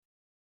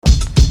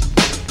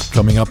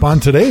Coming up on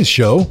today's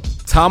show,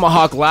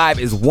 ThomaHawk Live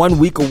is 1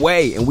 week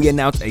away, and we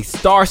announce a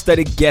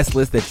star-studded guest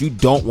list that you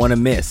don't want to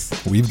miss.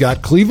 We've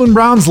got Cleveland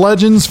Browns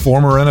legends,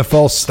 former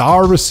NFL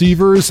star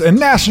receivers, and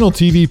national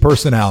TV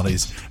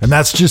personalities. And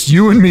that's just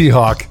you and me,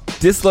 Hawk.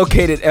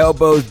 Dislocated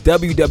elbows,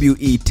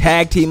 WWE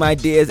tag team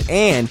ideas,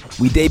 and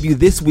we debut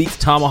this week's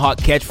ThomaHawk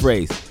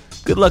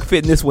catchphrase. Good luck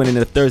fitting this one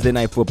into Thursday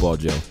Night Football,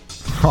 Joe.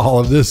 All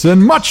of this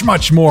and much,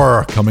 much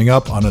more coming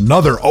up on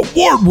another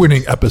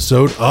award-winning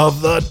episode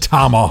of The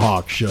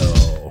ThomaHawk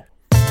Show.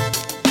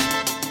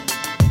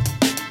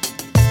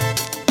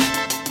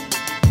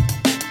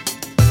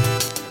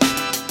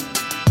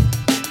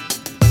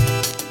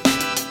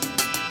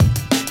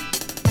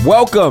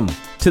 Welcome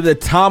to The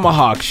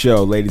ThomaHawk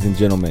Show, ladies and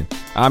gentlemen.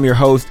 I'm your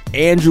host,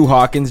 Andrew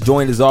Hawkins,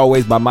 joined as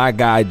always by my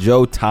guy,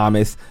 Joe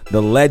Thomas,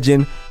 the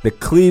legend, the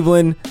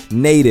Cleveland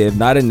native,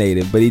 not a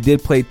native, but he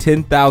did play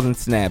 10,000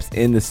 snaps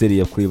in the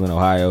city of Cleveland,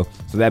 Ohio,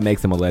 so that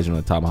makes him a legend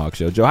on the ThomaHawk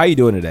Show. Joe, how you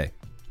doing today?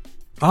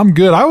 I'm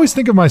good. I always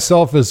think of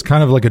myself as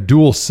kind of like a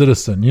dual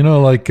citizen, you know,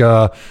 like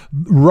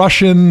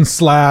Russian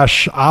 /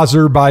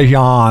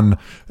 Azerbaijan.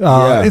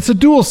 It's a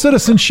dual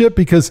citizenship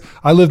because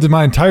I lived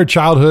my entire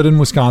childhood in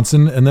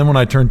Wisconsin. And then when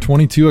I turned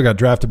 22, I got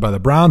drafted by the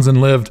Browns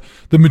and lived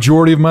the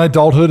majority of my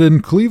adulthood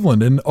in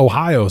Cleveland, in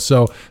Ohio.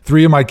 So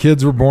 3 of my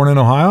kids were born in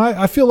Ohio.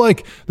 I feel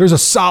like there's a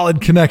solid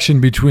connection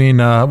between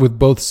with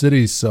both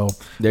cities. So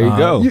there you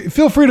go.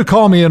 Feel free to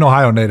call me an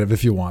Ohio native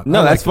if you want.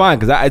 No, that's fine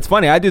because it's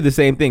funny. I do the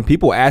same thing.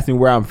 People ask me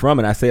where I'm from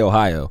and I say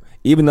Ohio.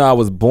 Even though I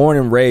was born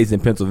and raised in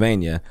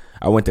Pennsylvania,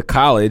 I went to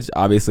college,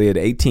 obviously at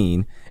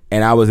 18,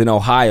 and I was in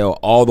Ohio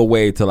all the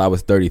way till I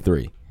was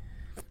 33.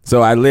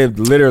 So I lived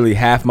literally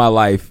half my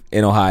life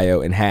in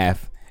Ohio and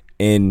half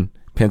in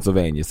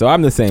Pennsylvania. So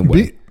I'm the same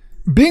way.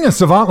 Being a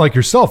savant like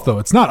yourself, though,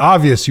 it's not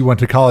obvious you went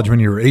to college when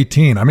you were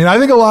 18. I mean, I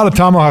think a lot of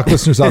ThomaHawk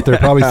listeners out there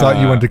probably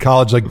thought you went to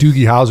college like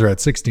Doogie Howser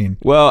at 16.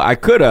 Well, I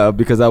could have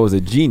because I was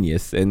a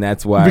genius, and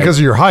that's why. Because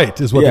of your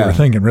height is what they were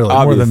thinking, really,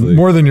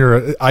 more than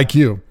your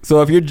IQ.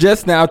 So if you're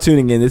just now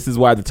tuning in, this is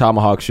why the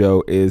ThomaHawk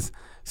Show is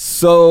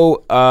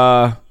so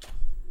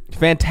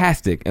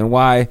fantastic and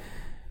why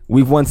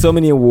we've won so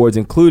many awards,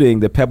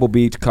 including the Pebble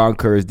Beach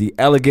Concours The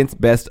Elegance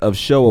Best of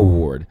Show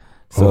Award.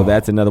 So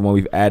that's another one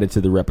we've added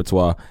to the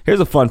repertoire. Here's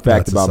a fun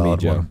fact about me,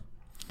 Joe.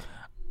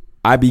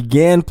 I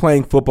began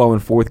playing football in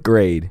 4th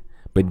grade,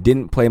 but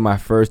didn't play my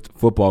first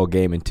football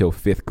game until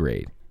 5th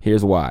grade.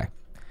 Here's why.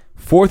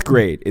 4th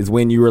grade is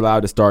when you were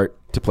allowed to start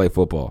to play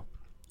football.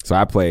 So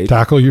I played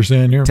tackle, you're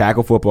saying here?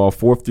 Tackle football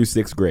 4th through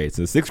 6th grade.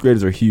 So 6th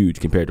graders are huge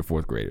compared to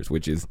 4th graders,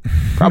 which is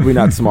probably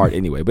not smart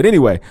anyway. But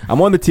anyway,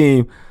 I'm on the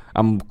team.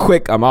 I'm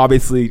quick. I'm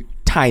obviously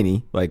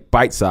tiny, like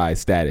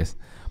bite-sized status.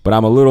 But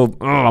I'm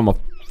I'm a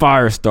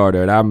fire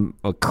starter, and I'm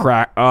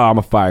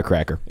a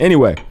firecracker.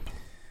 Anyway,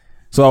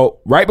 so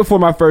right before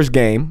my first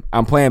game,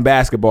 I'm playing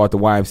basketball at the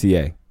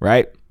YMCA,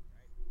 right?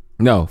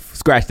 No,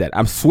 scratch that.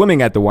 I'm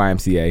swimming at the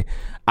YMCA.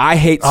 I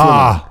hate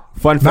swimming.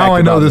 Fun fact. Now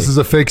I know this is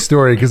a fake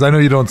story because I know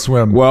you don't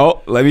swim.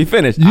 Well, let me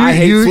finish. I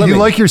hate swimming. You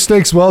like your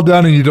steaks well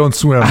done and you don't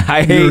swim.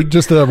 You're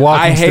just a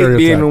walking stereotype.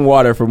 Being in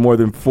water for more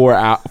than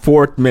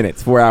 4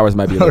 minutes. 4 hours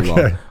might be a little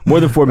long. More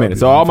than 4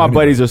 minutes. So all my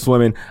buddies are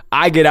swimming.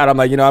 I get out. I'm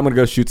like, I'm going to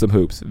go shoot some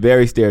hoops.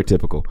 Very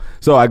stereotypical.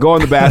 So I go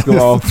on the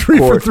basketball 3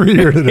 court. for 3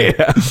 here today.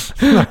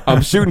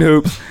 I'm shooting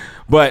hoops.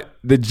 But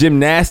the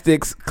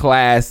gymnastics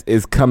class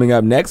is coming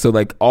up next. So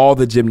like all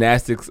the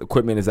gymnastics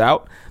equipment is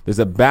out. There's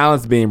a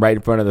balance beam right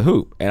in front of the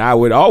hoop. And I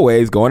would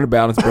always go on the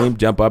balance beam,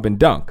 jump up and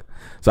dunk.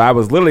 So I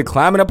was literally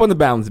climbing up on the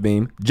balance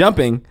beam,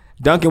 jumping,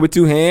 dunking with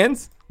 2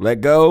 hands, let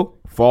go,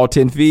 fall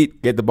 10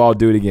 feet, get the ball,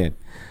 do it again.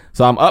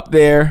 So I'm up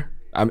there.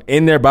 I'm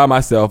in there by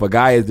myself.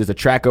 There's a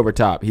track over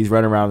top. He's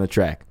running around the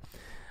track.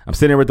 I'm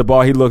sitting there with the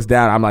ball. He looks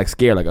down. I'm like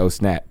scared, like, oh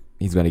snap.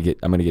 I'm going to get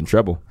in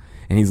trouble.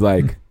 And he's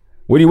like,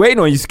 what are you waiting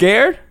on? You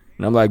scared?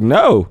 And I'm like,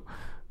 no.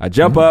 I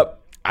jump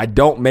up. I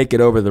don't make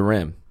it over the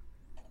rim.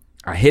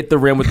 I hit the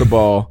rim with the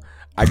ball.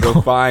 I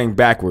go flying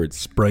backwards.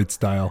 Sprite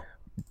style.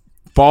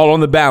 Fall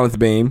on the balance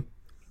beam.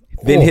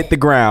 Then hit the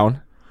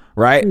ground.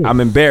 Right? I'm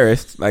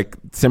embarrassed. Like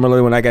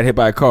similarly when I got hit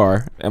by a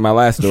car in my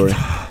last story.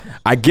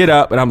 I get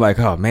up and I'm like,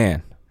 oh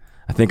man,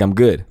 I think I'm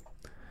good.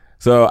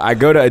 So I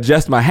go to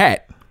adjust my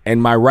hat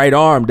and my right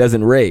arm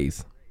doesn't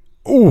raise.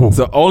 Ooh.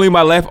 So only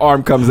my left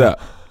arm comes up.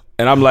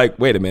 And I'm like,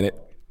 wait a minute.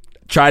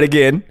 Try it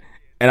again.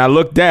 And I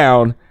look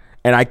down,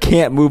 and I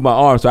can't move my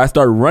arm. So I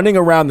start running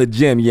around the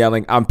gym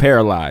yelling, I'm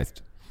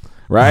paralyzed,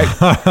 right?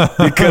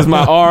 Because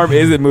my arm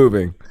isn't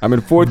moving. I'm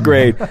in 4th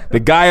grade. The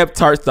guy up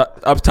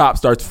top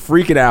starts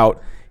freaking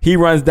out. He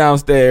runs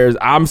downstairs.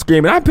 I'm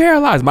screaming, I'm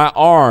paralyzed. My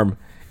arm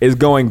is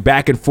going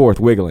back and forth,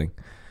 wiggling.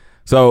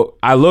 So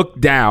I look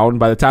down.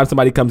 By the time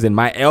somebody comes in,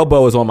 my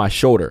elbow is on my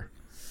shoulder.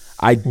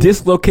 I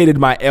dislocated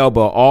my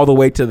elbow all the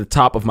way to the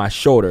top of my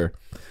shoulder.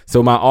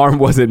 So my arm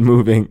wasn't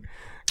moving.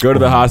 Go to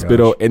the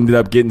hospital, ended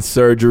up getting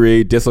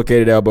surgery,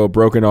 dislocated elbow,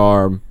 broken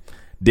arm,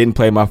 didn't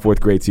play my 4th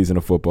grade season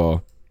of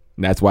football.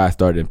 And that's why I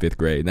started in 5th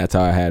grade. And that's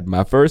how I had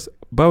my first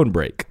bone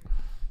break.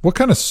 What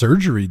kind of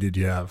surgery did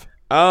you have?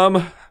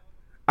 I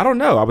don't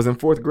know. I was in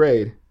 4th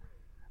grade.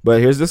 But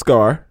here's the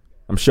scar.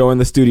 I'm showing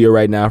the studio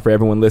right now for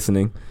everyone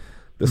listening.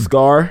 The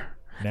scar.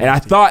 Nasty. And I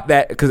thought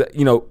that because,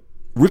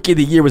 Rookie of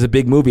the Year was a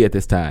big movie at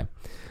this time.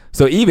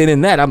 So even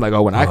in that, I'm like,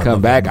 when I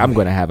come back, I'm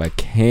going to have a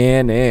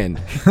cannon.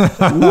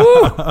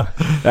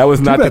 That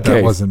was not the case.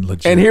 That wasn't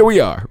legit. And here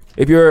we are.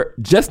 If you're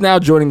just now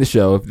joining the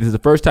show, if this is the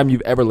first time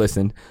you've ever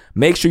listened,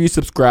 make sure you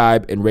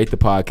subscribe and rate the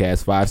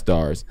podcast 5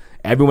 stars.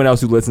 Everyone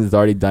else who listens has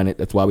already done it.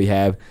 That's why we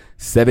have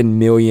 7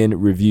 million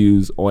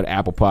reviews on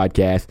Apple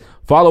Podcasts.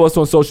 Follow us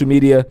on social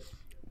media,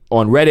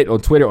 on Reddit, on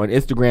Twitter, on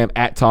Instagram,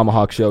 at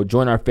ThomaHawk Show.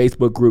 Join our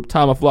Facebook group,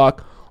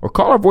 ThomaHawk, or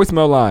call our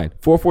voicemail line,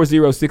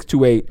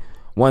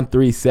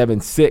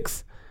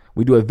 440-628-1376.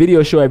 We do a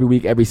video show every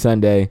week, every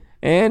Sunday,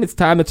 and it's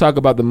time to talk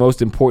about the most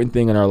important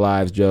thing in our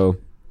lives, Joe.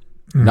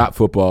 Not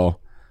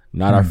football,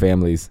 not our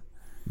families,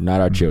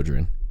 not our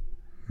children.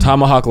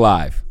 ThomaHawk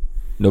Live,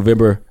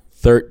 November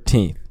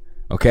 13th,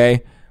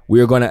 okay?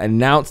 We are going to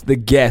announce the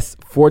guests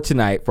for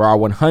tonight for our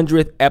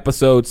 100th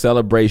episode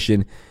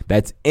celebration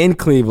that's in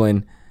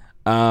Cleveland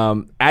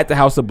at the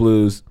House of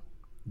Blues.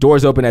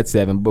 Doors open at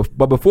 7.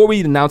 But before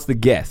we announce the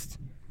guest,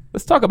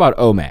 let's talk about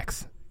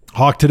Omax.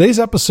 Hawk, today's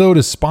episode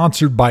is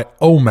sponsored by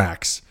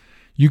Omax.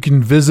 You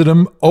can visit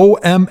them,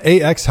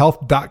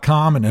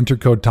 omaxhealth.com, and enter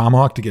code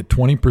ThomaHawk to get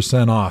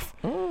 20% off.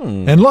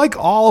 And like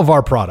all of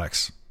our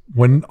products,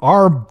 when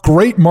our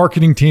great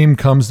marketing team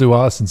comes to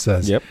us and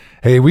says,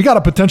 hey, we got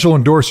a potential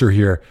endorser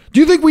here, do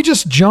you think we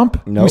just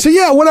jump? Nope. We say,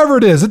 yeah, whatever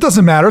it is. It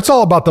doesn't matter. It's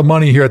all about the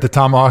money here at the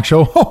ThomaHawk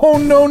Show. Oh,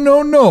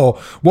 no.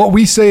 What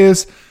we say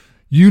is,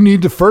 you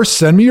need to first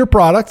send me your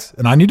product,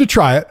 and I need to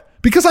try it,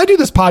 because I do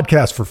this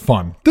podcast for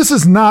fun. This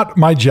is not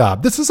my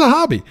job. This is a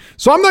hobby.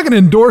 So I'm not going to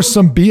endorse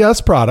some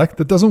BS product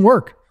that doesn't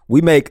work.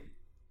 We make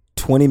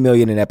 $20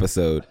 million an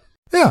episode.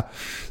 Yeah.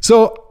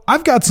 So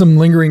I've got some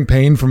lingering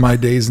pain from my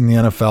days in the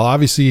NFL.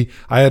 Obviously,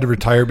 I had to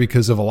retire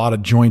because of a lot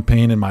of joint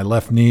pain in my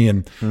left knee.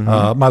 And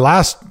my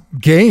last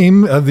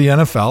game of the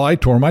NFL, I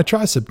tore my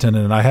tricep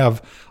tendon, and I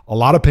have a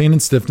lot of pain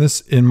and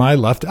stiffness in my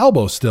left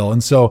elbow still.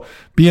 And so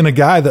being a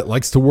guy that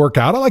likes to work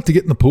out, I like to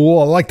get in the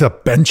pool. I like to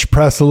bench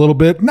press a little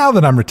bit. Now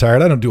that I'm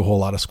retired, I don't do a whole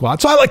lot of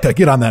squats. So I like to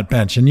get on that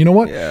bench. And you know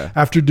what? Yeah.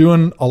 After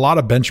doing a lot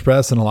of bench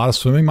press and a lot of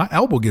swimming, my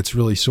elbow gets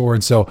really sore.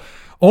 And so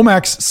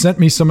Omax sent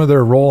me some of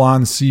their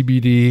roll-on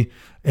CBD,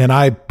 and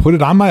I put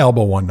it on my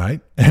elbow one night.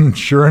 And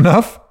sure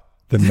enough,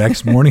 the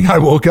next morning I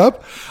woke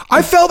up,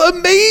 I felt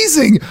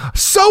amazing.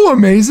 So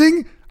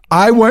amazing.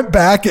 I went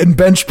back and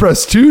bench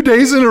pressed 2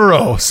 days in a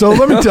row. So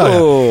let me tell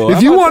you,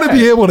 if you want to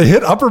be able to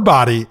hit upper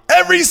body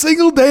every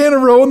single day in a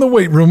row in the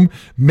weight room,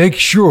 make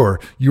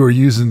sure you are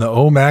using the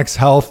Omax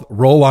Health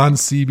roll-on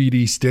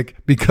CBD stick,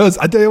 because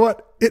I tell you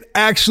what, it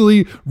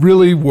actually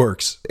really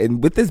works.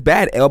 And with this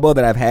bad elbow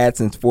that I've had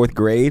since 4th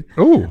grade,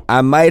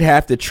 I might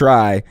have to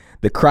try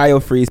the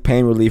Cryo Freeze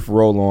Pain Relief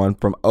Roll-On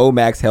from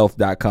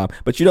omaxhealth.com.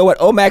 But you know what?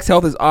 Omax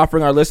Health is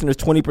offering our listeners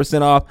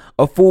 20% off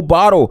a full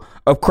bottle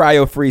of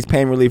Cryo Freeze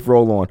Pain Relief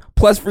Roll-On,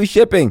 plus free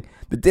shipping.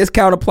 The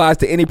discount applies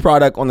to any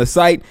product on the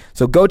site,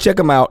 so go check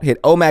them out.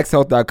 Hit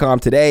omaxhealth.com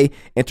today,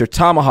 enter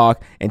ThomaHawk,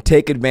 and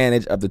take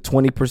advantage of the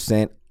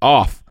 20%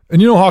 off.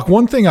 And you know, Hawk,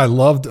 one thing I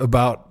loved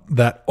about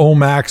that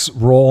Omax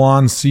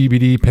roll-on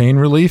CBD pain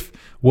relief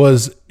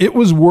was it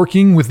was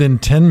working within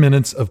 10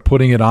 minutes of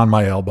putting it on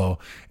my elbow.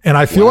 And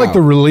I feel like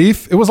the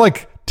relief, it was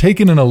like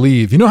taking an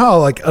Aleve. You know how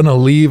like an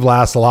Aleve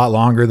lasts a lot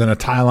longer than a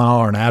Tylenol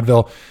or an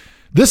Advil?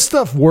 This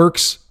stuff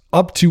works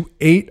up to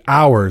 8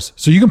 hours.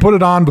 So you can put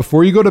it on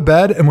before you go to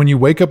bed, and when you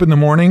wake up in the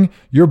morning,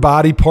 your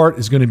body part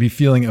is going to be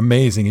feeling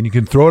amazing. And you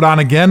can throw it on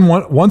again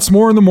once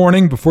more in the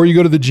morning before you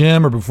go to the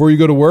gym or before you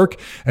go to work,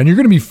 and you're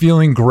going to be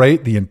feeling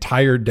great the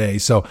entire day.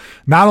 So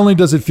not only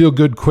does it feel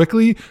good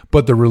quickly,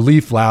 but the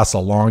relief lasts a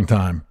long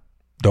time.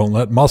 Don't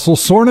let muscle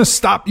soreness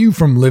stop you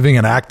from living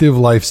an active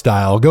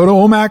lifestyle. Go to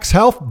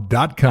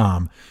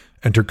omaxhealth.com.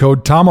 Enter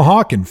code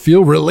THOMAHAWK and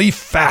feel relief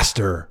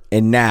faster.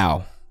 And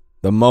now,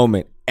 the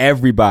moment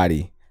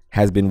everybody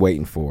has been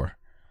waiting for.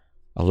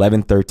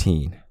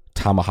 11/13,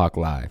 ThomaHawk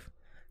Live,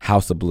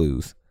 House of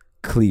Blues,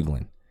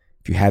 Cleveland.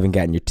 If you haven't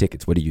gotten your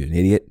tickets, what are you, an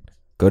idiot?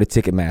 Go to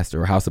Ticketmaster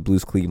or House of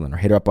Blues Cleveland, or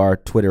hit up our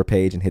Twitter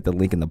page and hit the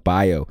link in the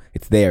bio.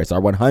 It's there. It's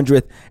our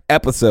 100th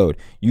episode.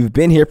 You've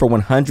been here for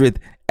 100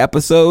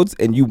 episodes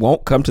and you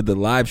won't come to the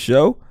live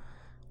show?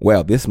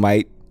 Well, this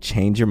might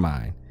change your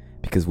mind,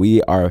 because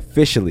we are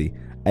officially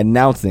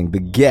announcing the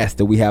guest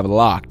that we have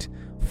locked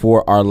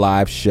for our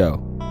live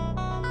show.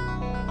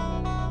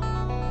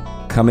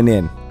 Coming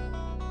in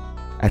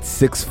at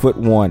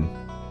 6'1",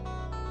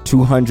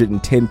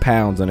 210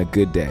 pounds on a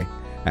good day.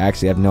 I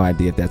actually have no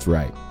idea if that's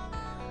right.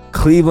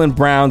 Cleveland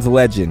Browns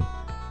legend,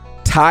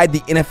 tied the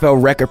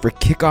NFL record for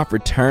kickoff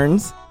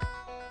returns,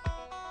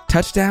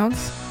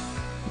 touchdowns.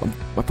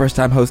 My first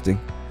time hosting.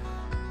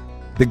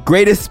 The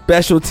greatest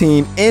special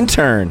team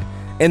intern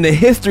in the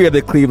history of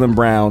the Cleveland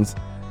Browns,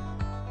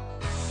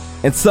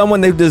 and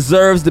someone that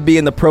deserves to be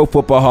in the Pro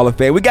Football Hall of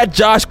Fame. We got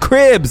Josh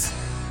Cribbs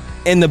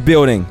in the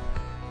building.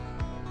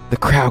 The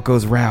crowd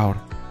goes round.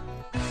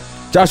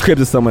 Josh Cribbs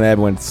is someone that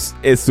everyone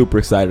is super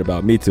excited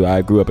about. Me too.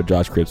 I grew up a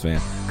Josh Cribbs fan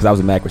because I was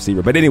a MAC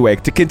receiver. But anyway,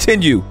 to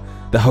continue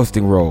the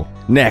hosting role,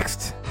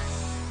 next,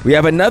 We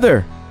have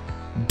another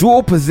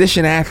dual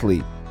position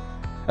athlete,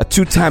 a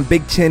 2-time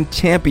Big Ten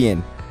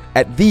champion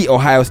at The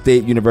Ohio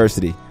State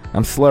University.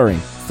 I'm slurring.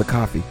 It's the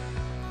coffee.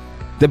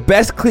 The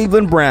best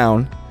Cleveland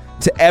Brown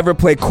to ever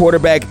play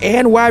quarterback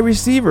and wide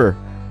receiver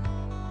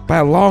by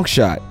a long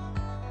shot.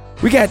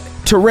 We got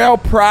Terrell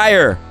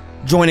Pryor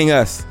joining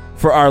us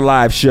for our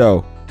live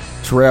show.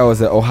 Terrell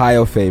is an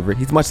Ohio favorite.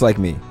 He's much like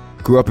me.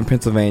 Grew up in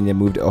Pennsylvania,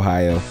 moved to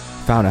Ohio,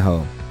 found a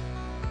home.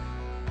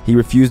 He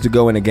refused to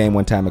go in a game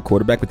one time at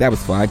quarterback, but that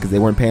was fine because they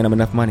weren't paying him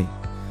enough money.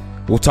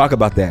 We'll talk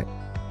about that.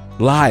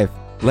 Live,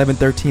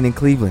 11:13 in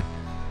Cleveland.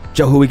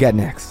 Joe, who we got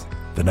next?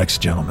 The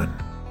next gentleman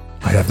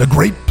I have the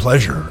great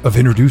pleasure of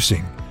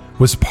introducing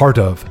was part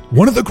of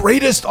one of the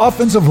greatest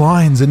offensive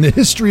lines in the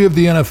history of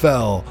the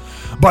NFL,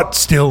 but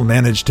still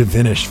managed to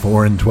finish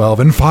 4-12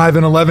 and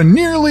 5-11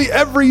 nearly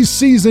every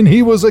season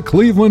he was a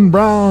Cleveland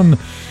Brown.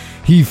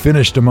 He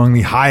finished among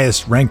the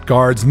highest ranked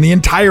guards in the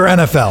entire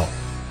NFL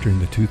during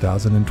the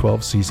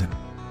 2012 season.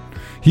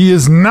 He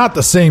is not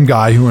the same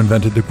guy who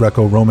invented the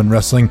Greco-Roman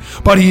wrestling,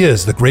 but he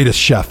is the greatest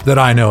chef that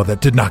I know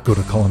that did not go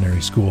to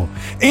culinary school.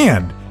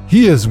 And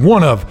he is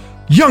one of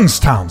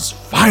Youngstown's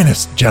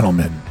finest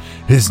gentlemen.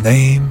 His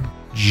name,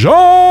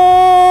 John,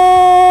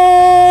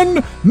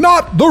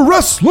 not the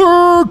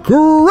wrestler,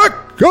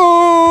 Greco.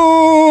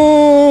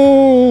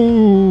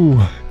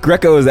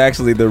 Greco is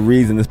actually the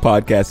reason this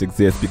podcast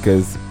exists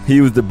because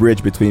he was the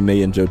bridge between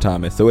me and Joe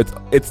Thomas. So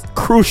it's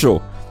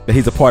crucial that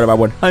he's a part of our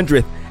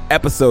 100th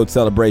episode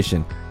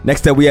celebration.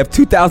 Next up, we have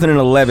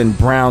 2011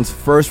 Browns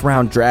first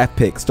round draft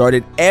pick.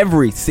 Started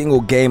every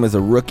single game as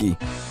a rookie.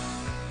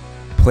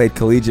 Played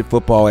collegiate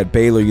football at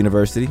Baylor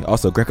University.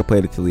 Also, Greco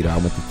played at Toledo. I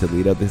went to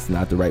Toledo. This is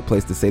not the right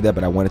place to say that,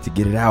 but I wanted to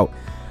get it out.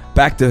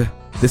 Back to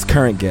this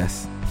current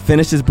guest.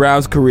 Finished his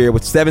Browns career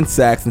with 7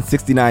 sacks and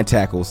 69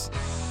 tackles.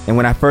 And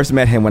when I first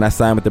met him when I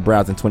signed with the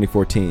Browns in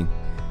 2014,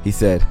 he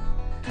said,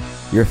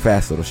 "You're a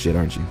fast little shit,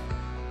 aren't you?"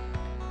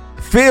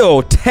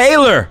 Phil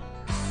Taylor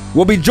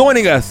will be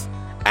joining us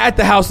at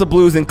the House of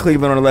Blues in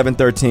Cleveland on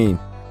 11/13.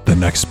 The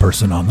next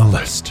person on the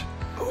list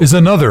is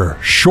another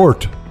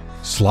short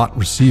slot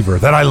receiver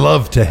that I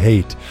love to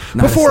hate.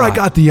 Before I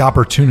got the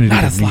opportunity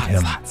to meet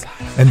him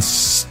and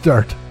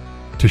start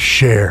to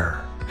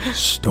share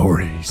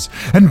stories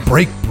and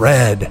break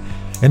bread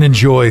and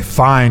enjoy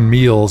fine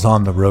meals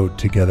on the road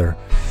together.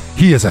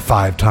 He is a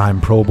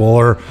 5-time Pro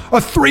Bowler, a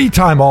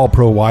 3-time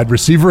All-Pro wide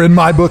receiver. In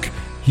my book,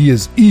 he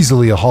is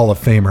easily a Hall of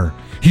Famer.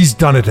 He's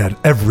done it at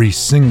every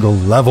single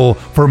level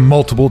for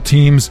multiple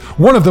teams.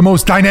 One of the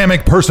most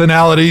dynamic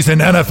personalities in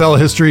NFL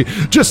history.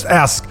 Just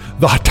ask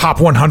the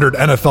top 100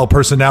 NFL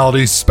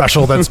personalities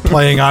special that's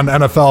playing on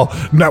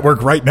NFL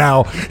Network right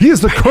now. He is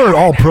the current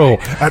All-Pro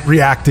at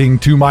reacting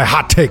to my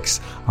hot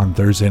takes on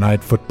Thursday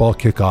Night Football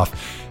Kickoff.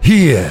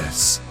 He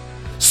is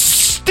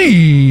Steve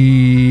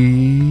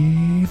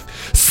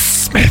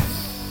Smith.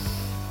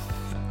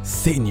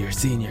 Senior.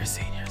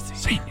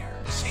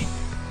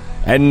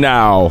 And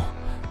now,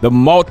 the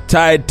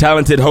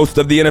multi-talented host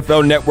of the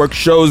NFL Network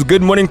shows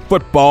Good Morning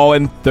Football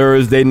and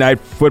Thursday Night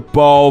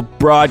Football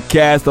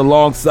broadcast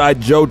alongside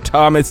Joe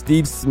Thomas,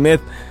 Steve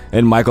Smith,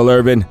 and Michael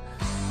Irvin.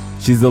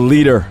 She's the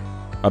leader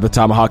of the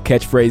ThomaHawk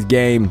catchphrase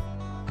game.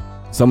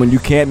 Someone you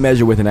can't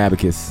measure with an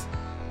abacus.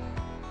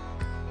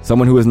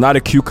 Someone who is not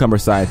a cucumber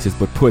scientist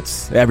but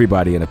puts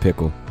everybody in a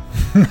pickle.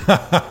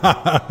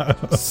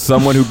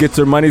 Someone who gets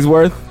her money's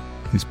worth.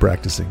 He's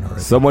practicing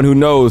already. Someone who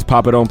knows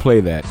Papa don't play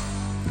that.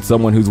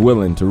 Someone who's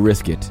willing to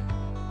risk it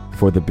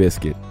for the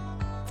biscuit.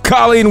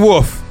 Colleen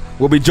Wolfe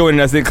will be joining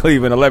us in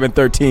Cleveland,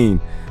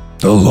 11/13.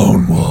 The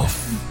Lone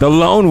Wolf. The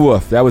Lone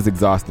Wolf. That was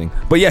exhausting.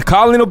 But yeah,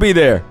 Colleen will be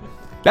there.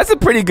 That's a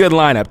pretty good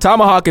lineup.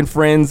 ThomaHawk and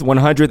Friends,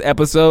 100th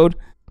episode.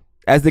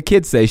 As the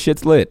kids say,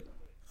 shit's lit.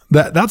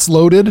 That's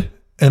loaded,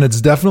 and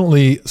it's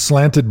definitely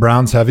slanted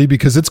Browns heavy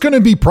because it's going to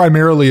be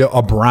primarily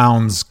a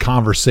Browns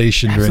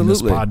conversation during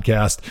this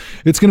podcast.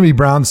 It's going to be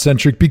Browns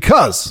centric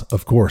because,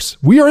 of course,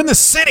 we are in the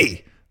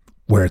city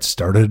where it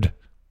started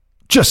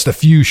just a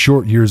few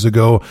short years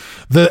ago.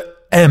 The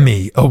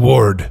Emmy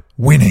Award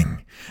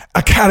winning,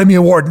 Academy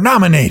Award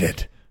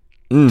nominated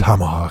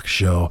ThomaHawk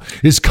show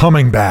is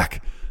coming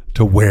back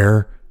to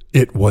where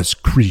it was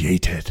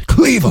created.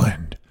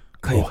 Cleveland,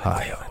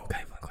 Ohio.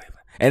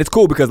 And it's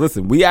cool because,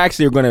 listen, we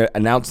actually are going to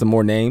announce some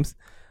more names.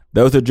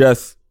 Those are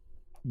just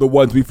the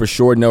ones we for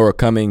sure know are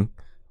coming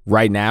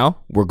right now.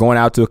 We're going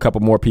out to a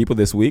couple more people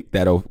this week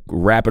that'll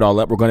wrap it all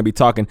up. We're going to be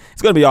talking.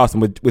 It's going to be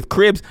awesome. With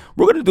Cribbs,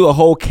 we're going to do a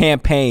whole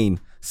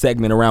campaign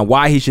segment around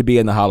why he should be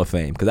in the Hall of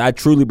Fame because I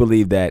truly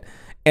believe that.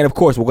 And, of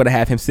course, we're going to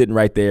have him sitting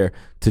right there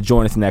to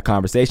join us in that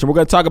conversation. We're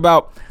going to talk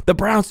about the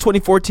Browns'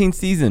 2014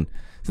 season.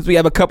 Since we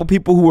have a couple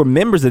people who were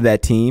members of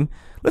that team,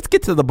 let's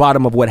get to the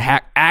bottom of what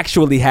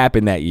actually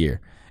happened that year.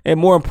 And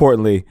more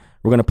importantly,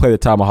 we're going to play the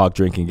ThomaHawk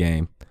drinking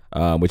game,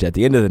 which at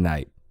the end of the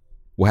night,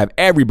 will have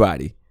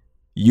everybody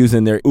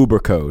using their Uber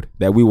code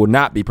that we will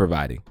not be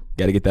providing.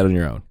 Got to get that on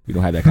your own. We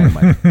don't have that kind of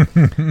money.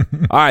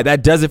 All right,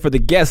 that does it for the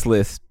guest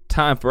list.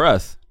 Time for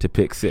us to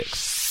pick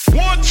 6. 1,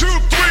 2, 3,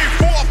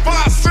 4,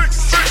 5, 6,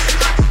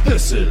 6.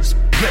 This is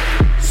Pick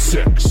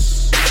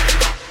 6.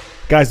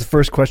 Guys, the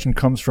first question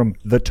comes from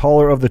the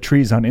taller of the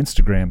trees on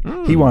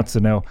Instagram. He wants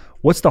to know,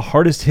 what's the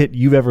hardest hit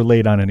you've ever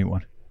laid on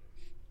anyone?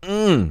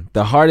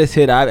 The hardest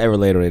hit I've ever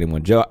laid on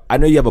anyone. Joe, I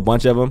know you have a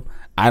bunch of them.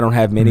 I don't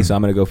have many, so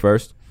I'm going to go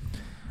first.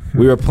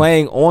 We were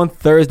playing on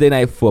Thursday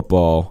Night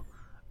Football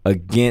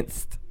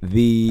against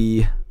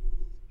the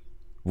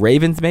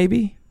Ravens,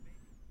 maybe?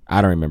 I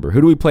don't remember.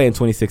 Who do we play in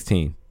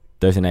 2016?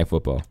 Thursday Night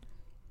Football.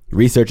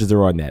 Researchers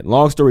are on that.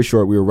 Long story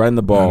short, we were running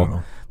the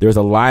ball. There was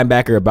a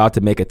linebacker about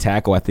to make a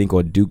tackle, I think,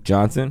 on Duke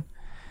Johnson.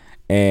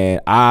 And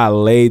I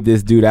laid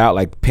this dude out,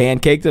 like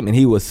pancaked him, and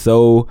he was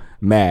so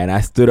mad. And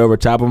I stood over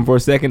top of him for a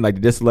second, like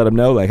just to let him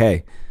know, like,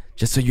 hey,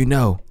 just so you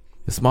know,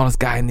 the smallest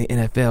guy in the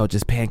NFL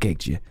just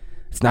pancaked you.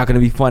 It's not going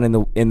to be fun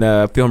in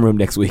the film room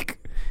next week.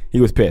 He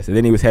was pissed. And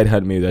then he was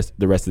headhunting me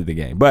the rest of the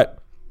game. But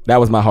that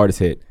was my hardest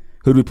hit.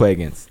 Who did we play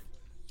against?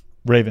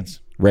 Ravens.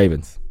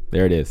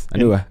 There it is. I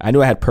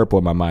knew I had purple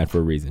in my mind for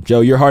a reason.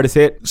 Joe, your hardest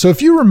hit? So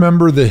if you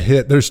remember the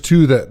hit, there's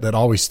two that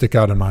always stick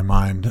out in my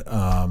mind.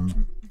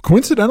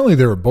 Coincidentally,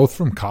 they were both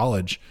from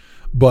college.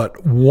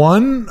 But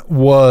one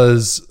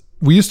was,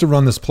 we used to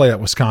run this play at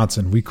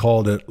Wisconsin. We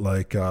called it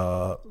like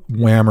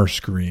whammer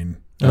screen.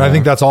 And I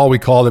think that's all we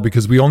called it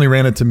because we only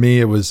ran it to me.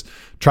 It was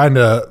trying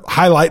to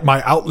highlight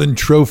my Outland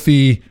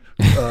Trophy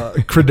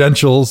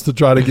credentials to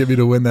try to get me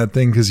to win that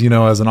thing. Because,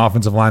 as an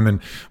offensive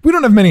lineman, we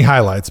don't have many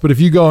highlights. But if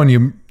you go and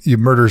you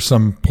murder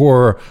some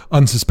poor,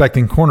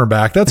 unsuspecting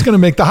cornerback, that's going to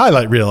make the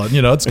highlight reel.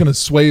 It's going to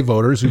sway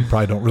voters who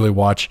probably don't really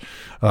watch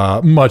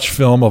much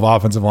film of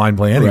offensive line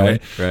play anyway.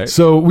 Right.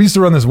 So we used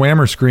to run this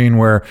whammer screen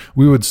where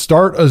we would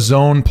start a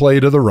zone play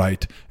to the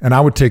right, and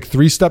I would take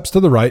 3 steps to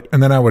the right,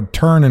 and then I would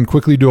turn and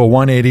quickly do a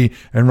 180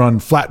 and run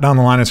flat down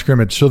the line of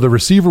scrimmage. So the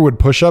receiver would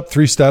push up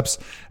 3 steps,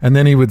 and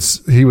then he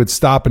would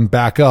stop and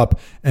back up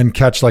and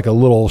catch like a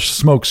little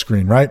smoke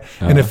screen, right?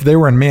 And if they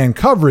were in man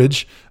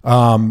coverage,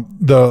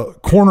 the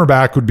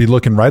cornerback would be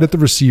looking right at the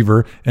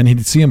receiver, and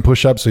he'd see him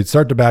push up, so he'd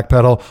start to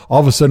backpedal. All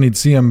of a sudden, he'd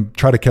see him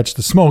try to catch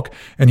the smoke,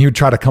 and he would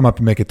try to come up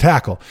and make a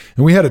tackle.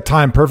 And we had it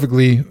timed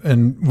perfectly,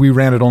 and we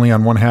ran it only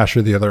on one hash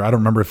or the other. I don't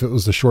remember if it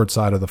was the short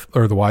side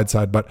or the wide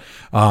side, but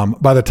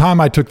by the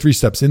time I took 3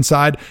 steps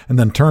inside and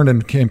then turned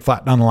and came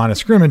flat down the line of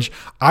scrimmage,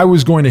 I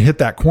was going to hit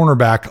that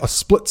cornerback a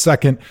split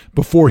second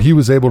before he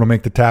was able to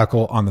make the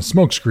tackle on the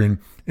smoke screen.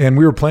 And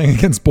we were playing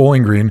against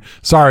Bowling Green.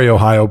 Sorry,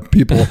 Ohio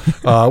people.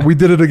 We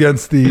did it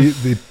against the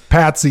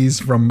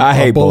Patsies from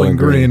Bowling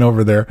Green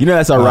over there.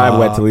 That's our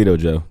rival at Toledo,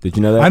 Joe. Did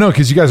you know that? I know,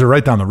 because you guys are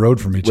right down the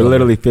road from each other. We're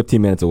literally 15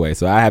 minutes away,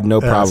 so I have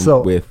no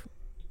problem with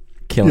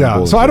killing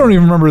Bowling so Green. I don't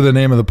even remember the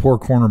name of the poor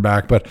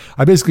cornerback, but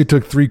I basically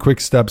took 3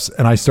 quick steps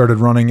and I started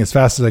running as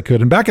fast as I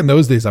could. And back in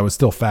those days, I was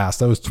still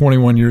fast. I was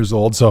 21 years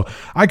old, so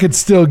I could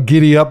still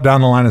giddy up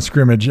down the line of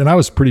scrimmage. And I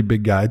was a pretty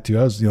big guy too.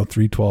 I was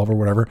 312 or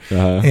whatever.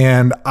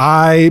 And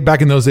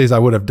back in those days, I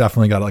would have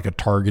definitely got like a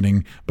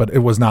targeting, but it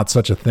was not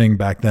such a thing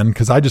back then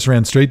because I just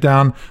ran straight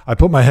down. I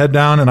put my head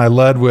down and I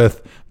led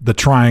with the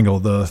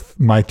triangle,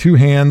 my 2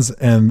 hands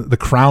and the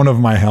crown of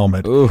my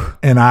helmet. Ooh,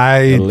 and I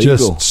illegal.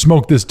 Just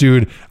smoked this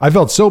dude. I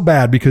felt so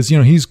bad because,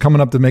 he's coming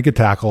up to make a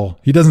tackle.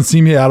 He doesn't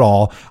see me at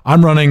all.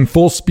 I'm running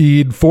full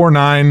speed,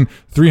 4'9",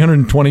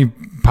 320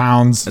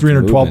 pounds,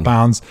 312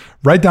 pounds,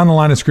 right down the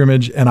line of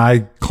scrimmage, and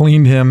I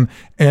cleaned him.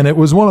 And it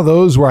was one of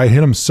those where I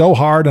hit him so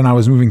hard and I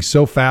was moving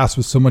so fast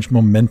with so much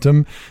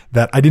momentum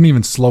that I didn't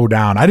even slow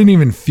down. I didn't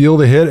even feel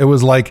the hit. It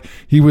was like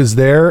he was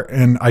there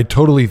and I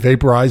totally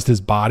vaporized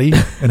his body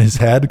and his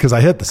head because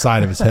I hit the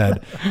side of his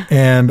head.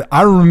 And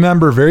I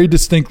remember very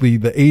distinctly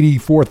the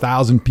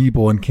 84,000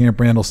 people in Camp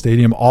Randall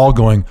Stadium all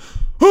going,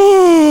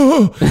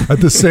 at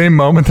the same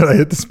moment that I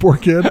hit this poor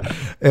kid.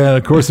 And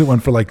of course it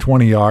went for like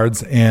 20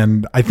 yards.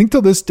 And I think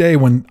till this day,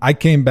 when I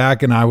came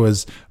back and I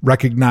was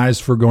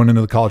recognized for going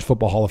into the College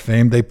Football Hall of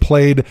Fame, they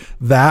played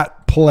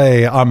that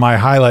play on my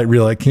highlight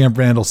reel at Camp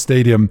Randall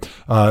Stadium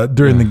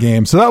during the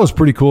game. So that was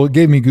pretty cool. It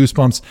gave me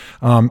goosebumps.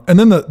 And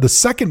then the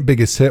second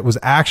biggest hit was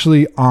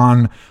actually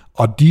on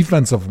a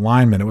defensive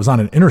lineman. It was on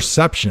an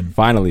interception.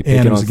 Finally,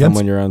 picking on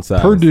someone your own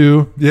size.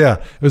 Purdue. Yeah.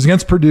 It was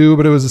against Purdue,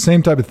 but it was the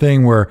same type of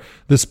thing where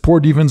this poor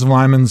defensive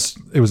lineman's,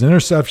 it was an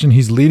interception.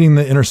 He's leading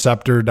the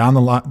interceptor down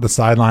the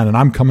sideline, and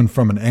I'm coming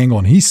from an angle,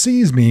 and he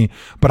sees me,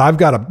 but I've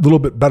got a little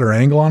bit better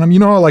angle on him.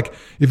 Like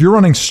if you're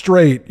running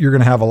straight, you're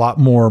going to have a lot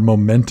more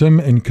momentum,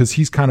 and because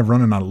he's kind of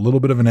running on a little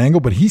bit of an angle,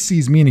 but he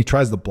sees me and he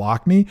tries to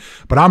block me,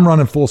 but I'm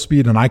running full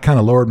speed, and I kind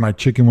of lowered my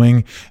chicken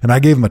wing, and I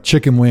gave him a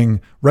chicken wing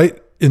right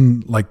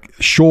in like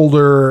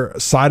shoulder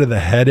side of the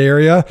head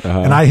area.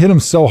 And I hit him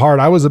so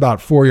hard. I was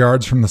about 4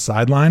 yards from the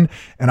sideline,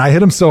 and I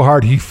hit him so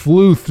hard he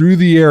flew through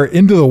the air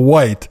into the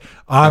white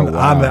on the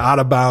out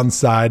of bounds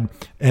side,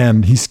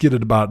 and he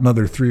skidded about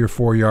another 3 or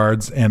 4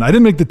 yards. And I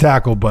didn't make the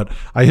tackle, but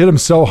I hit him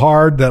so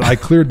hard that I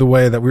cleared the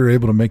way that we were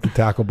able to make the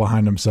tackle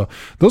behind him. So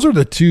those are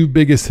the 2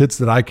 biggest hits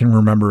that I can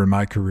remember in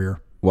my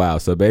career. Wow.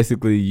 So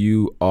basically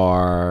you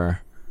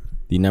are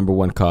the number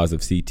 1 cause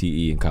of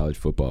CTE in college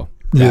football.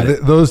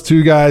 Those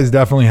two guys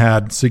definitely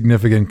had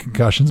significant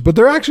concussions, but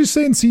they're actually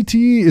saying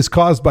CTE is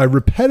caused by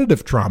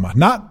repetitive trauma,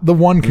 not the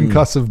one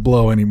concussive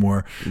blow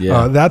anymore.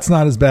 Yeah. That's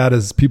not as bad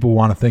as people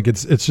want to think.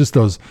 It's just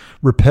those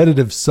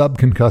repetitive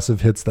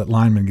subconcussive hits that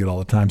linemen get all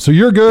the time. So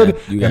you're good,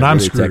 You got and I'm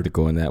really screwed.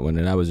 technical in that one,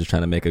 and I was just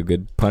trying to make a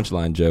good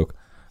punchline joke.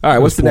 All right,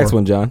 what's the next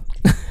one, John?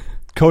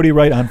 Cody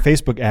Wright on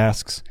Facebook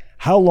asks,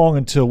 how long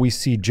until we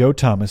see Joe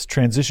Thomas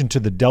transition to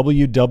the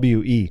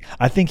WWE?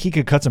 I think he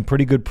could cut some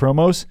pretty good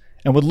promos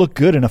and would look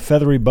good in a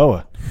feathery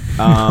boa.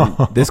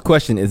 This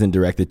question isn't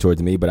directed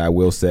towards me, but I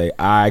will say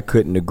I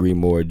couldn't agree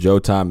more. Joe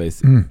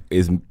Thomas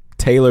is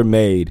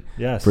tailor-made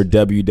for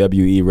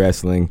WWE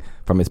wrestling,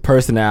 from his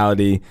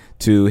personality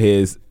to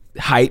his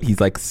height.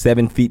 He's like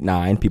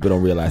 7'9". People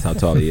don't realize how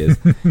tall he is.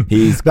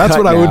 That's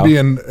what I would be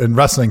in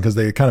wrestling, because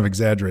they kind of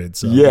exaggerate.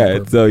 So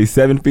so he's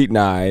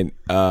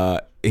 7'9".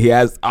 He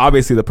has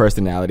obviously the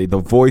personality, the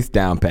voice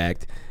down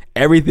packed.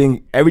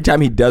 Everything. Every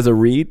time he does a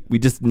read, we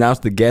just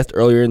announced the guest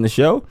earlier in the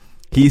show,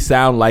 he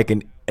sound like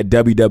a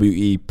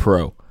WWE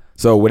pro.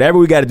 So whatever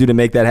we got to do to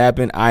make that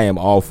happen, I am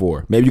all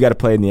for. Maybe you got to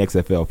play in the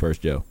XFL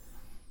first, Joe.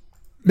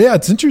 Yeah,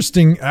 it's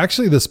interesting.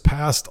 Actually, this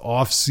past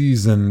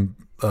offseason,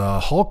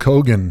 Hulk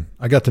Hogan,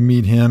 I got to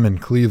meet him in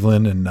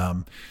Cleveland, and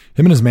him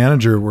and his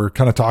manager were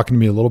kind of talking to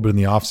me a little bit in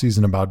the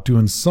offseason about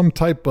doing some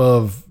type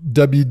of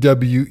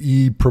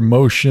WWE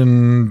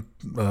promotion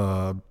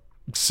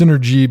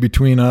synergy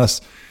between us.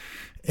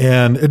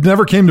 And it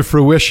never came to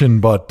fruition,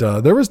 but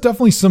there was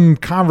definitely some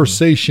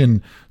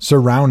conversation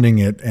surrounding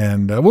it.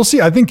 And we'll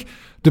see. I think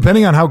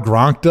depending on how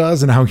Gronk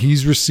does and how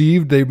he's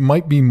received, they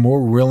might be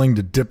more willing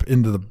to dip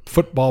into the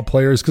football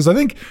players. Because I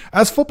think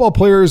as football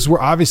players,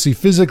 we're obviously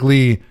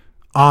physically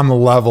on the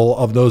level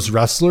of those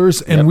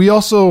wrestlers. And we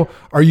also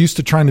are used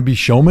to trying to be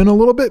showmen a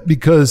little bit,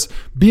 because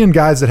being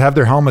guys that have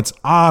their helmets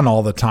on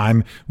all the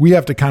time, we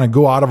have to kind of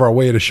go out of our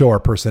way to show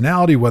our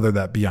personality, whether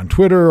that be on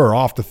Twitter or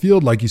off the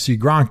field, like you see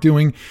Gronk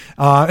doing.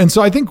 And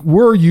so I think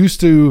we're used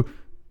to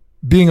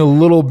being a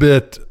little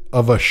bit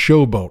of a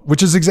showboat,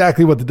 which is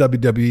exactly what the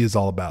WWE is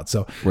all about.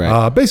 So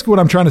basically what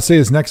I'm trying to say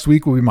is next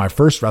week will be my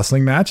first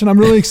wrestling match, and I'm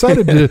really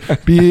excited to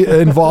be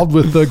involved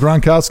with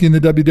Gronkowski in the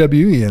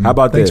WWE. And how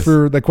about thanks this?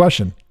 for the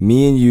question.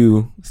 Me and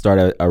you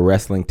start a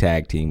wrestling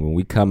tag team. When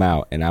we come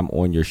out and I'm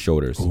on your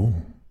shoulders.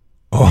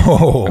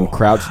 I'm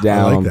crouched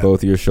down on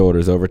both your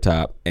shoulders over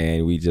top,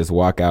 and we just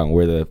walk out and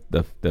wear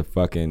the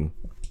fucking...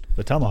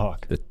 The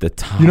ThomaHawk. The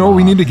Tomahawk. You know what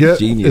we need to get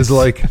Genius.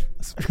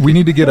 is we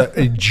need to get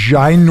a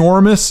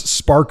ginormous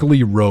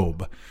sparkly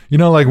robe. You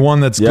know, like one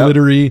that's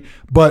glittery,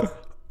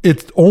 but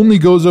it only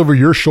goes over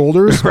your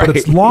shoulders, but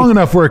it's long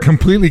enough where it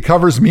completely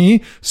covers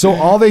me. So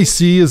all they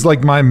see is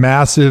like my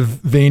massive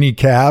veiny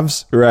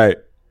calves. Right.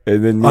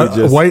 And then you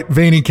just... white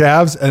veiny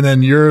calves, and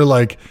then you're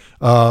like...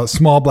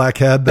 small black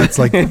head that's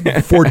like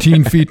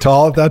 14 feet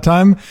tall at that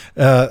time.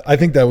 I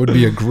think that would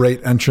be a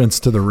great entrance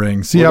to the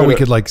ring. See how we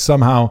could like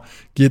somehow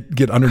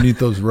get underneath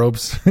those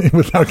ropes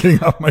without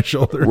getting off my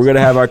shoulders. We're going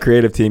to have our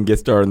creative team get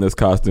started on those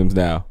costumes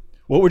now.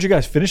 What would you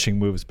guys' finishing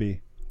moves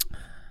be?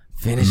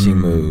 Finishing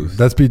moves.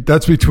 That's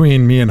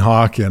between me and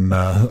Hawk and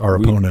our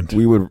opponent.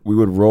 We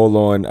would roll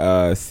on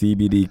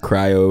CBD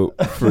cryo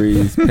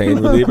freeze pain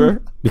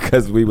reliever,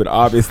 because we would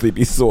obviously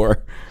be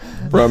sore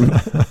from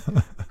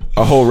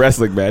a whole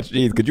wrestling match.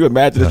 Jeez, could you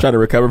imagine us trying to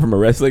recover from a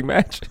wrestling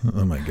match?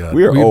 Oh my God.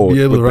 We'd old.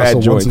 Be able to with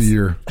wrestle bad once joints. a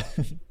year.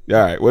 All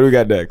right, what do we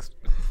got next?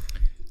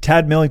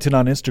 Tad Millington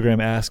on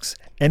Instagram asks,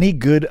 any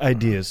good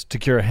ideas to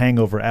cure a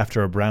hangover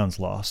after a Browns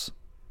loss?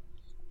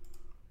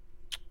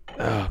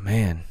 Oh,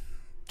 man.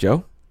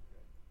 Joe?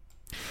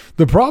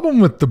 The problem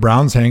with the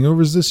Browns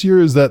hangovers this year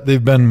is that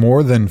they've been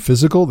more than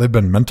physical. They've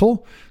been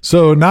mental.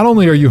 So not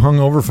only are you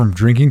hungover from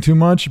drinking too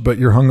much, but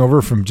you're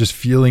hungover from just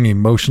feeling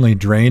emotionally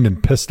drained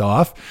and pissed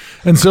off.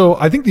 And so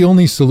I think the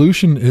only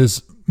solution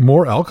is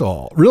more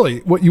alcohol. Really,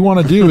 what you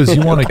want to do is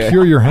you want to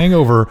cure your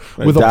hangover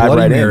with a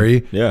Bloody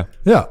Mary. Yeah.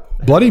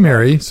 Bloody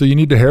Mary. So you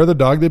need to hair the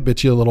dog that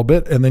bit you a little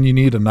bit, and then you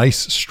need a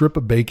nice strip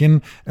of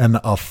bacon and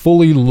a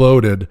fully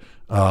loaded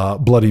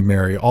Bloody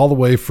Mary, all the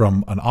way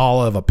from an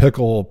olive, a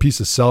pickle, a piece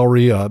of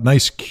celery, a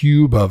nice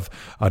cube of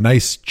a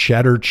nice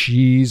cheddar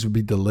cheese would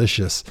be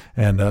delicious.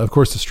 And of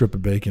course, the strip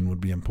of bacon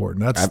would be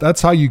important.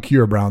 That's how you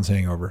cure a Browns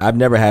hangover. I've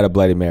never had a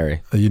Bloody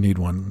Mary. You need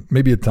one.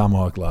 Maybe a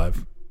ThomaHawk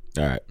Live.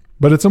 All right.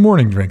 But it's a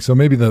morning drink, so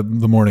maybe the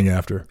morning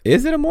after.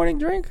 Is it a morning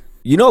drink?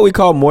 You know what we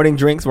call morning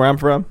drinks where I'm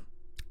from?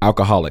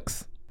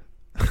 Alcoholics.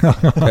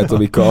 That's what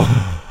we call.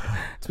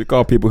 That's what we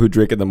call people who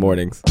drink in the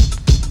mornings.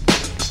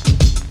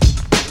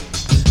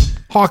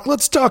 Hawk,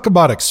 let's talk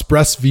about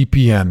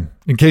ExpressVPN.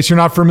 In case you're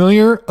not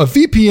familiar, a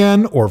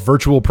VPN, or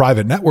virtual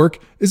private network,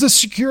 is a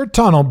secure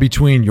tunnel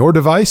between your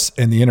device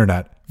and the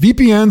internet.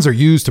 VPNs are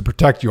used to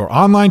protect your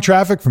online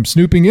traffic from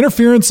snooping,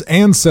 interference,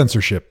 and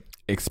censorship.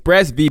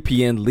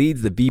 ExpressVPN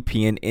leads the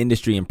VPN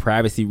industry in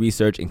privacy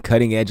research and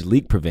cutting-edge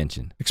leak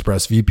prevention.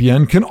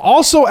 ExpressVPN can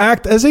also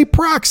act as a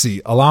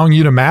proxy, allowing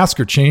you to mask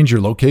or change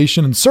your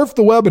location and surf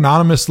the web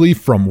anonymously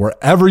from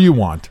wherever you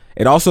want.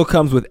 It also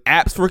comes with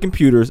apps for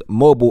computers,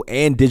 mobile,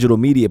 and digital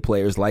media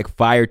players like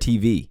Fire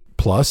TV.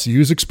 Plus,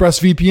 use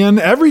ExpressVPN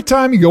every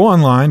time you go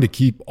online to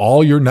keep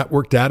all your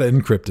network data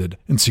encrypted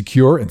and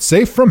secure and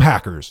safe from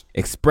hackers.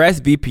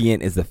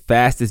 ExpressVPN is the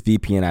fastest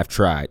VPN I've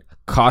tried.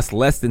 Costs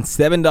less than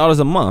 $7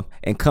 a month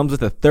and comes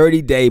with a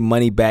 30-day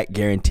money-back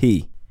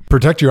guarantee.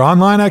 Protect your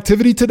online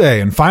activity today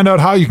and find out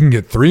how you can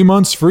get 3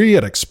 months free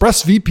at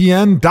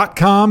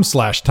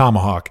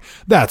expressvpn.com/Tomahawk.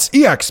 That's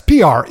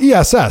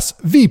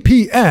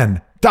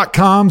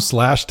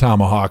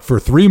expressvpn.com/Tomahawk for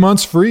 3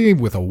 months free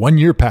with a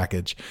 1-year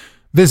package.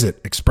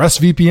 Visit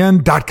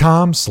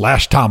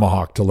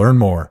expressvpn.com/Tomahawk to learn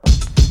more.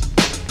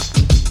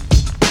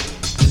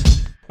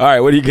 All right,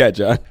 what do you got,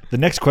 John? The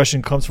next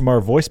question comes from our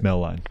voicemail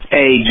line.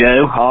 Hey,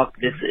 Joe, Hawk,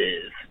 this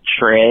is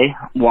Trey,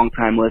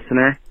 longtime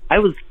listener. I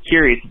was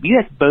curious, if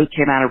you guys both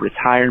came out of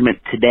retirement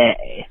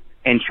today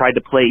and tried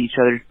to play each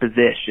other's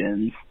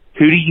positions,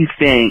 who do you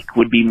think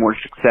would be more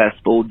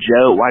successful,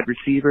 Joe at wide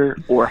receiver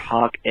or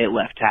Hawk at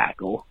left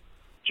tackle?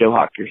 Joe,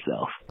 Hawk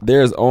yourself.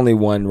 There's only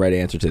one right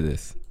answer to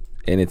this,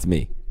 and it's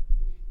me.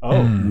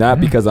 Oh.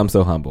 Not because I'm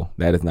so humble.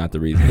 That is not the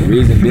reason. The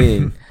reason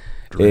being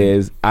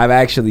is I've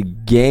actually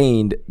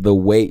gained the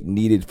weight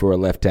needed for a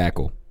left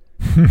tackle.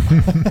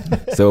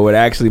 So it would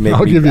actually make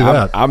I'll give you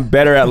that. I'm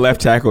better at left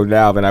tackle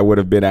now than I would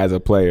have been as a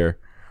player,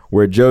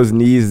 where Joe's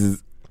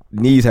knees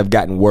have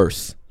gotten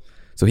worse.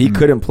 So he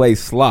couldn't play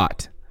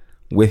slot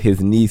with his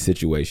knee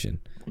situation.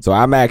 So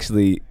I'm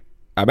actually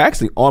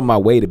on my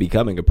way to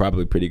becoming a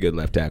probably pretty good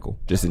left tackle,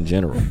 just in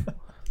general.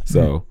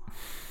 So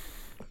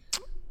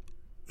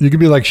you could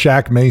be like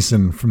Shaq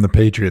Mason from the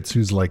Patriots,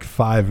 who's like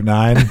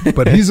 5'9",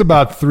 but he's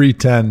about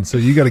 310, so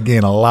you got to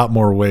gain a lot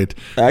more weight.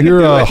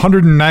 You're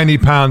 190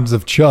 pounds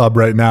of chub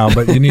right now,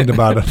 but you need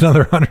about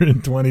another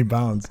 120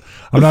 pounds.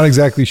 I'm not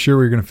exactly sure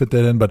where you're going to fit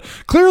that in, but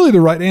clearly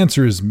the right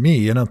answer is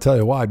me, and I'll tell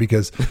you why.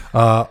 Because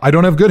I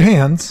don't have good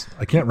hands.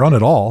 I can't run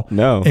at all.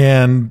 No.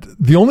 And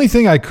the only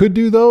thing I could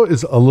do, though,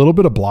 is a little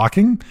bit of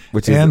blocking.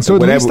 Which is, and so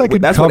at least I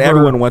could that's cover. what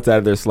everyone wants out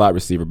of their slot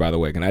receiver, by the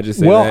way. Can I just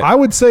say well, that? I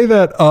would say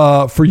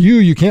that for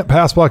you can't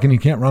pass block and you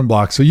can't run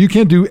block. So you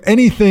can't do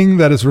anything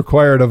that is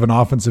required of an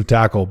offensive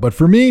tackle. But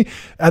for me,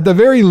 at the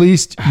very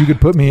least, you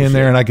could put me in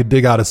there and I could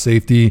dig out a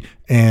safety,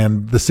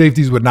 and the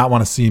safeties would not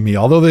want to see me.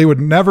 Although they would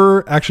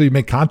never actually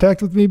make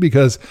contact with me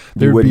because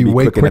they would be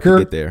way quicker.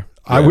 To get there.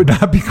 I would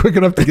not be quick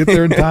enough to get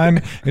there in time.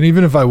 And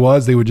even if I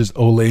was, they would just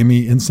olay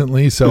me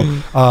instantly. So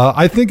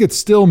I think it's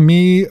still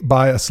me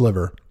by a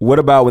sliver. What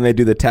about when they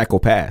do the tackle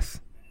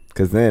pass?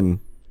 Because then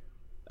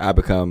I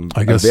become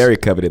a very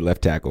coveted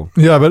left tackle.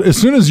 Yeah, but as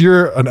soon as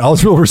you're an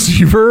eligible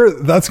receiver,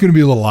 that's going to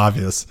be a little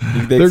obvious.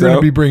 They're going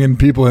to be bringing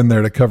people in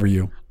there to cover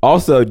you.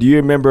 Also, do you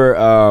remember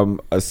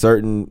a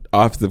certain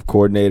offensive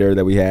coordinator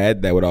that we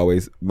had that would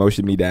always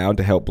motion me down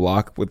to help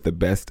block with the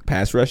best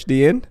pass rush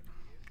DN?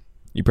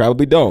 You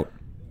probably don't.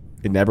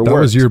 It never worked. That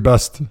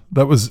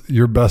was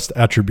your best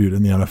attribute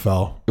in the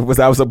NFL.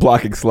 I was a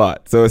blocking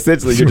slot. So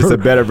essentially, you're just a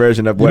better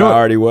version of what I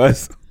already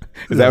was.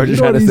 Is that what you're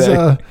trying to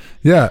say?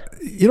 Yeah.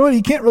 You know what?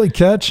 He can't really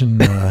catch,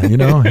 and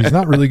he's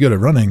not really good at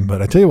running.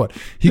 But I tell you what,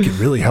 he can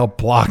really help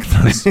block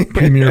those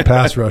premier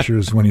pass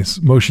rushers when you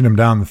motion him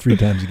down 3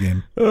 times a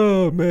game.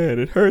 Oh man,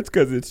 it hurts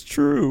because it's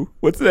true.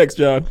 What's next,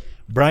 John?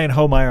 Brian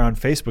Homeyer on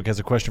Facebook has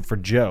a question for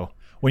Joe.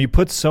 When you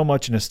put so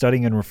much into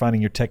studying and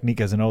refining your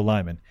technique as an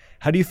O-lineman,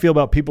 how do you feel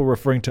about people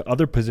referring to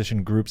other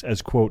position groups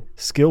as, quote,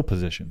 skill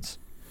positions?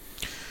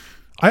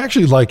 I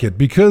actually like it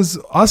because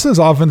us as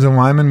offensive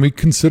linemen, we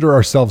consider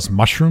ourselves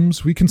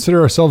mushrooms. We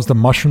consider ourselves the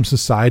mushroom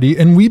society,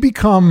 and we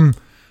become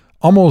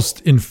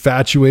almost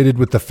infatuated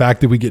with the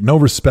fact that we get no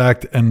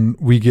respect and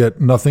we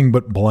get nothing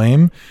but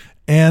blame.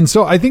 And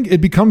so I think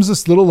it becomes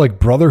this little like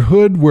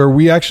brotherhood where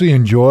we actually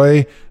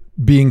enjoy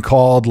being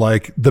called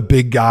like the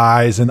big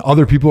guys and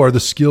other people are the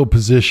skill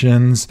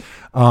positions.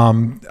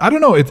 I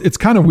don't know. It's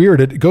kind of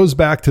weird. It goes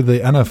back to the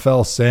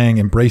NFL saying,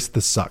 embrace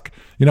the suck.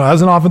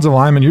 As an offensive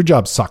lineman, your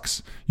job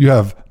sucks. You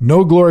have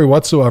no glory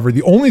whatsoever.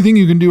 The only thing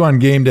you can do on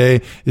game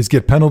day is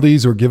get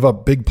penalties or give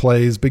up big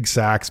plays, big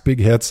sacks, big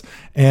hits.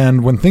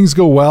 And when things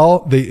go well,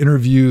 they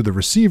interview the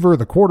receiver,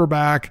 the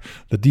quarterback,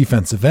 the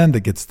defensive end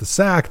that gets the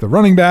sack, the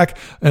running back.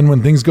 And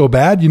when things go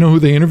bad, you know who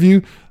they interview?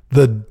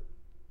 The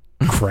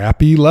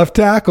crappy left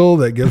tackle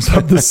that gives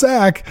up the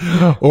sack,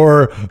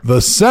 or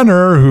the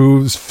center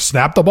who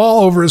snapped the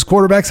ball over his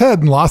quarterback's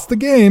head and lost the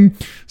game.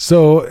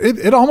 So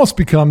it almost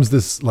becomes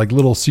this like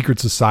little secret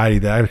society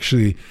that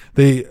actually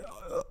they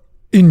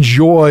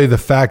enjoy the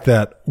fact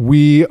that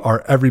we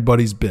are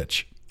everybody's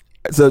bitch.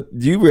 So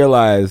do you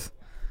realize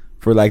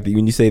for like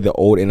when you say the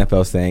old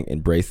NFL saying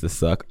embrace the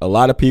suck, a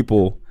lot of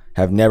people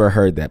have never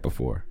heard that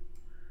before.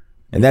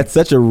 And that's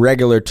such a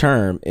regular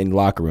term in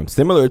locker rooms,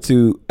 similar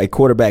to a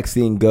quarterback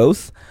seeing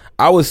ghosts.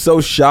 I was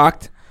so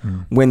shocked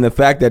when the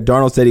fact that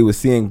Darnold said he was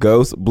seeing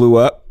ghosts blew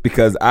up,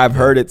 because I've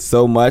heard it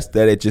so much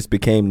that it just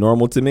became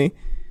normal to me.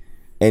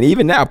 And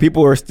even now,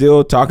 people are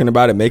still talking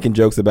about it, making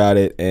jokes about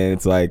it. And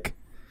it's like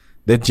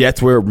the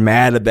Jets were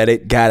mad that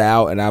it got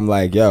out. And I'm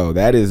like, yo,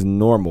 that is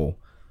normal.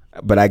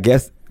 But I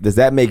guess, does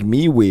that make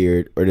me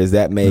weird, or does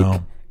that make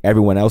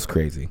everyone else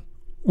crazy?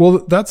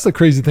 Well, that's the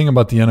crazy thing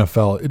about the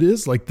NFL. It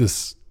is like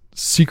this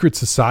secret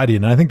society.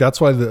 And I think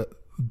that's why the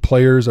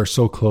players are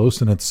so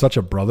close, and it's such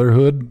a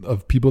brotherhood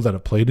of people that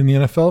have played in the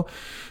NFL,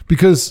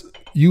 because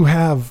you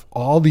have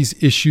all these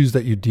issues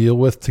that you deal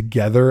with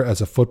together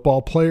as a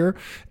football player,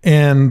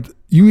 and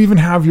you even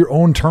have your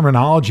own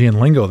terminology and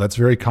lingo that's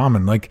very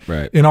common. Like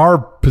in our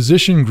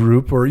position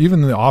group, or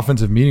even in the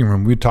offensive meeting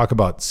room, we'd talk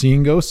about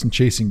seeing ghosts and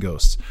chasing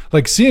ghosts.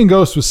 Like seeing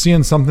ghosts was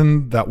seeing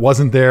something that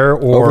wasn't there,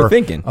 or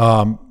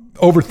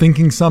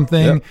overthinking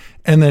something. Yep.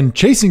 And then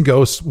chasing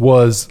ghosts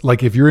was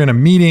like if you're in a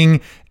meeting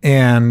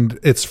and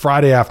it's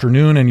Friday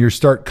afternoon and you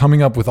start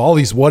coming up with all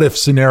these what if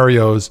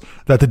scenarios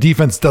that the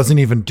defense doesn't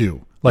even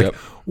do. Like,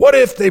 what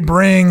if they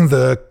bring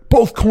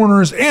both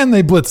corners and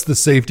they blitz the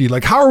safety?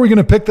 Like, how are we going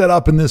to pick that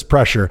up in this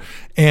pressure?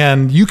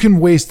 And you can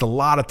waste a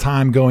lot of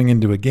time going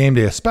into a game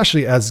day,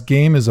 especially as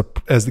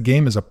the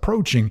game is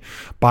approaching,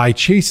 by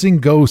chasing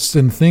ghosts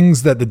and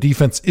things that the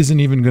defense isn't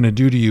even going to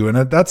do to you. And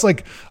that's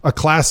like a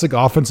classic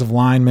offensive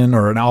lineman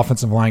or an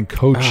offensive line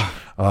coach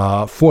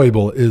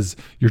foible is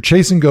you're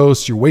chasing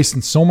ghosts. You're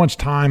wasting so much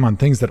time on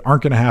things that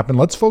aren't going to happen.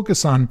 Let's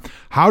focus on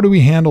how do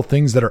we handle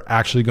things that are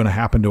actually going to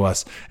happen to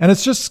us. And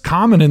it's just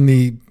common in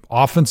the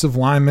offensive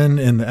linemen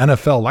in the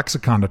NFL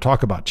lexicon to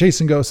talk about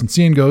chasing ghosts and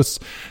seeing ghosts,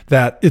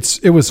 that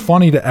it was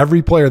funny to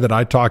every player that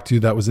I talked to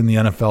that was in the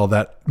NFL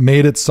that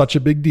made it such a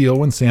big deal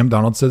when Sam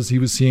Darnold says he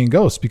was seeing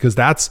ghosts, because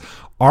that's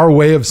our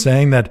way of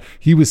saying that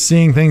he was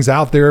seeing things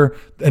out there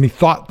and he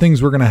thought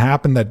things were going to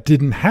happen that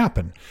didn't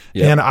happen.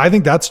 Yep. And I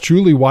think that's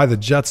truly why the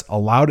Jets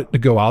allowed it to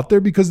go out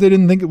there, because they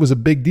didn't think it was a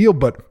big deal.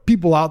 But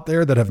people out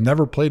there that have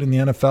never played in the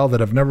NFL, that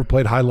have never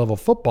played high level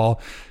football,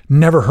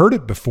 never heard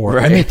it before.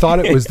 Right. And they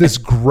thought it was this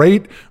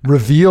great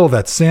reveal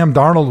that Sam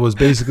Darnold was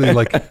basically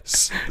like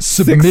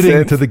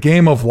submitting to the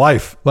game of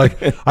life.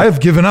 Like, I have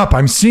given up.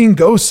 I'm seeing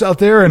ghosts out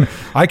there and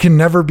I can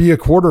never be a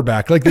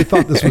quarterback. Like, they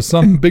thought this was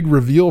some big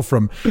reveal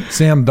from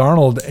Sam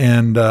Darnold.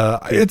 And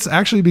it's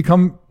actually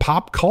become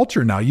pop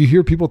culture now. You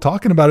hear people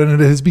talking about it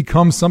and it has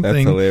become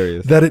something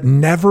that it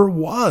never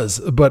was.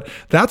 But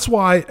that's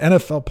why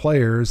NFL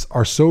players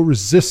are so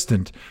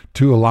resistant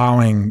to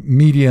allowing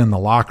media in the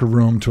locker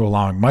room, to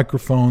allowing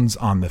microphones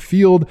on the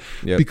field,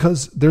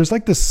 because there's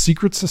like this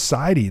secret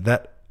society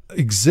that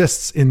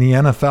exists in the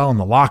NFL, in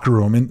the locker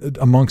room,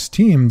 amongst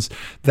teams,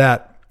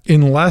 that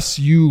unless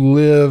you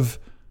live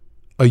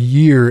a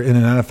year in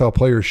an NFL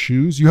player's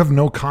shoes, you have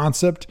no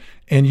concept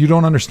and you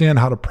don't understand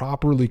how to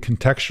properly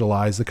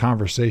contextualize the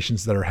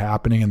conversations that are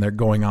happening and they're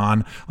going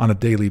on a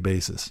daily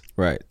basis.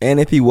 Right. And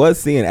if he was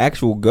seeing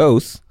actual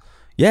ghosts,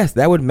 yes,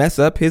 that would mess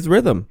up his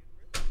rhythm.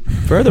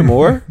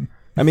 Furthermore,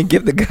 I mean,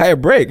 give the guy a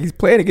break. He's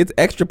playing against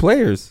extra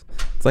players.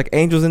 It's like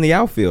angels in the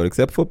outfield,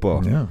 except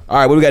football. Yeah. All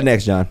right, what do we got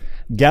next, John?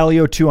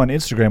 Galileo2 on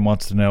Instagram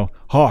wants to know,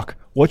 Hawk,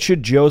 what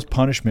should Joe's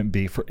punishment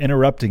be for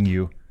interrupting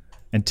you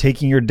and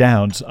taking your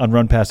downs on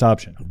run pass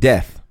option?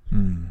 Death.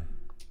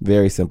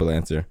 Very simple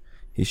answer.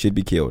 He should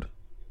be killed.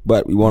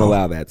 But we won't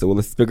allow that. So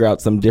let's figure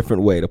out some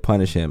different way to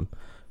punish him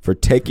for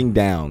taking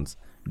downs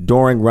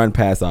during run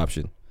pass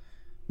option.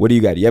 What do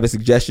you got? Do you have a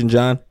suggestion,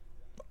 John?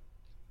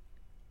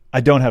 I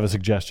don't have a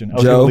suggestion. I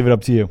was going to leave it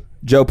up to you.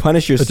 Joe,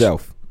 punish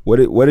yourself. What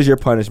is your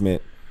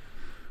punishment?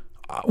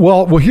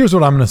 Well, here's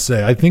what I'm going to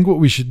say. I think what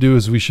we should do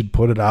is we should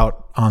put it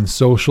out on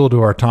social to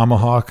our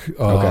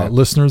ThomaHawk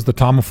listeners, the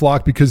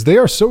ThomaFlock, because they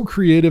are so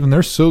creative and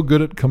they're so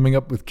good at coming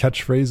up with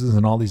catchphrases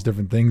and all these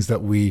different things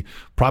that we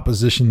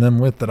proposition them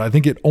with, that I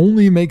think it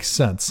only makes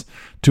sense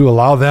to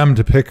allow them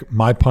to pick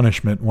my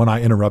punishment when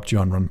I interrupt you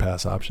on run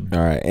pass option. All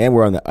right. And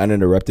we're on the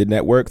Uninterrupted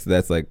Network, so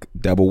that's like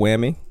double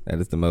whammy. That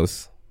is the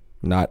most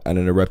not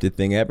uninterrupted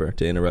thing ever,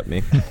 to interrupt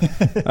me.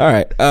 All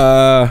right.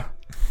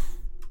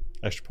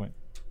 Extra point.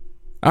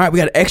 All right, we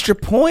got an extra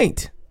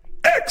point.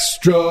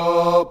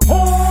 Extra point!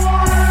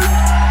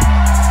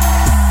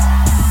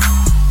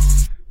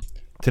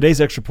 Today's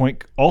extra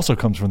point also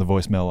comes from the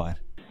voicemail line.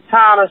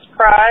 Thomas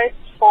Price,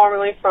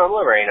 formerly from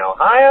Lorain,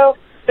 Ohio.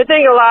 Been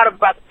thinking a lot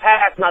about the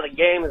past and how the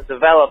game has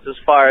developed as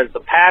far as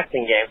the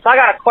passing game. So I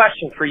got a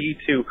question for you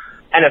two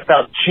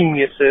NFL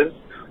geniuses.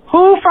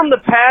 Who from the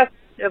past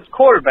as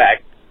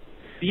quarterback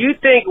do you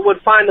think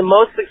would find the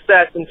most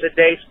success in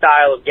today's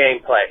style of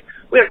gameplay?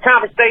 We had a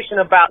conversation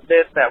about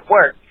this at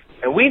work,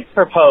 and we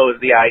proposed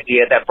the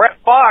idea that Brett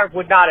Favre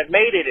would not have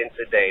made it in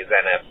today's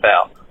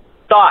NFL.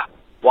 Thought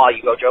while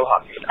you go, Joe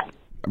Hawk.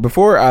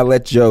 Before I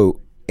let Joe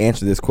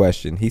answer this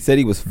question, he said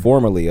he was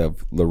formerly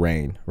of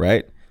Lorain,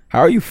 right? How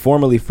are you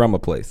formerly from a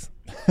place?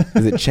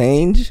 Does it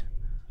change?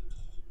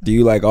 Do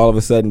you like all of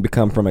a sudden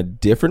become from a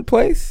different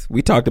place?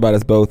 We talked about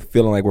us both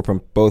feeling like we're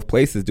from both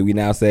places. Do we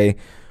now say,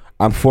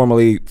 I'm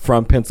formerly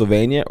from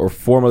Pennsylvania or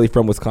formerly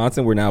from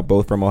Wisconsin? We're now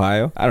both from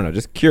Ohio. I don't know.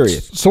 Just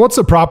curious. So what's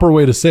the proper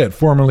way to say it?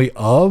 Formerly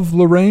of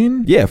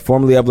Lorain? Yeah,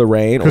 formerly of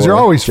Lorain. Because you're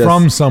always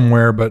from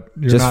somewhere, but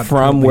you're just not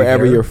from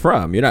wherever you're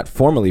from. You're not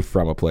formally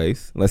from a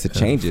place unless it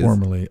changes.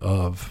 Formerly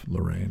of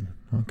Lorain.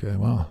 Okay,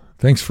 wow.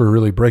 Thanks for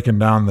really breaking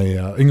down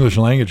the English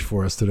language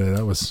for us today.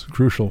 That was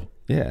crucial.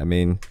 Yeah, I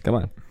mean, come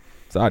on.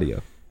 It's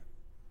audio.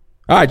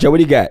 All right, Joe, what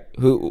do you got?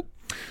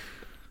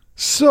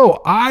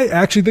 So I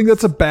actually think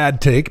that's a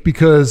bad take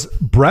because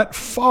Brett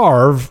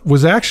Favre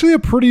was actually a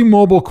pretty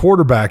mobile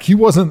quarterback. He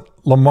wasn't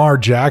Lamar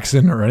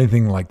Jackson or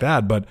anything like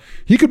that, but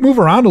he could move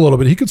around a little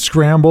bit. He could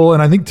scramble.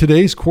 And I think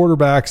today's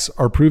quarterbacks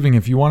are proving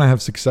if you want to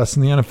have success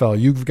in the NFL,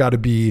 you've got to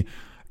be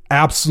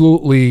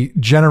absolutely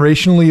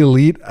generationally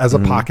elite as a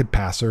pocket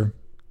passer.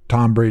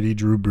 Tom Brady,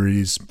 Drew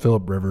Brees,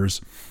 Phillip Rivers.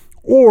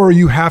 Or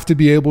you have to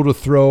be able to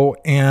throw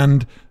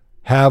and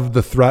have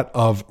the threat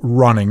of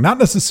running. Not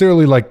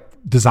necessarily like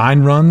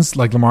design runs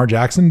like Lamar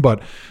Jackson,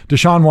 but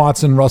Deshaun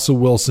Watson, Russell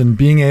Wilson,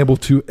 being able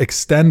to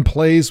extend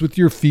plays with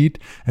your feet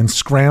and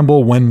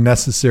scramble when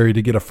necessary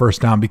to get a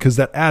first down, because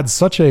that adds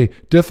such a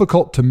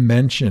difficult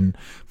dimension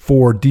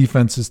for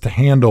defenses to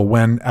handle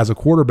when, as a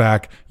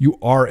quarterback, you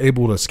are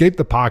able to escape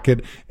the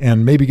pocket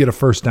and maybe get a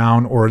first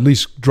down or at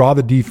least draw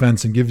the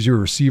defense and gives your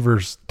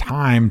receivers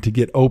time to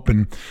get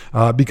open,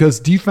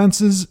 because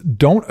defenses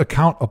don't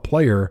account a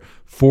player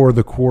for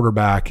the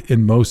quarterback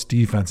in most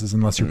defenses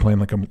unless you're playing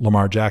like a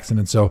Lamar Jackson.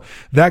 And so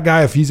that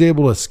guy, if he's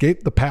able to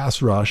escape the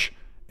pass rush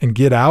and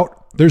get out,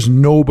 there's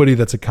nobody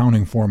that's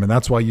accounting for him. And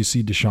that's why you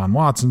see Deshaun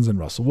Watson's and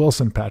Russell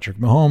Wilson, Patrick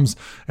Mahomes,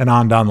 and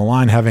on down the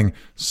line having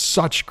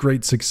such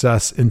great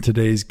success in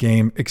today's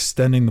game,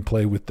 extending the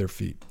play with their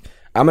feet.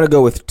 I'm going to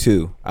go with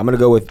two. I'm going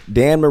to go with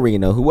Dan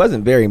Marino, who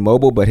wasn't very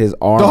mobile, but his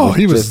arm was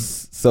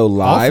just so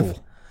live.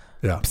 Awful.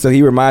 Yeah. So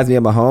he reminds me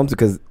of Mahomes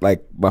because,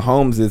 like,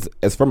 Mahomes is,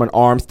 as from an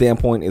arm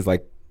standpoint, is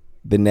like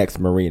the next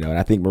Marino. And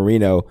I think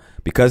Marino,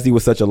 because he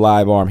was such a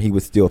live arm, he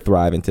would still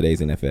thrive in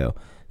today's NFL.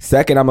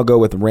 Second, I'm going to go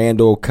with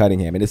Randall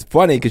Cunningham. And it's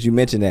funny because you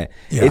mentioned that.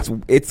 Yeah.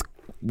 It's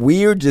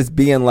weird just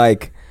being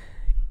like,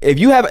 if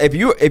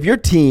your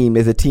team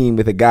is a team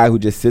with a guy who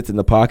just sits in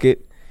the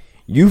pocket,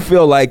 you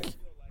feel like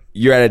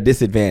you're at a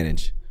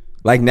disadvantage.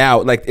 Like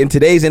now, like in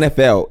today's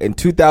NFL, in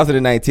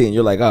 2019,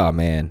 you're like, oh,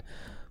 man.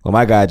 Well,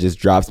 my guy just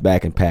drops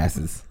back and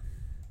passes.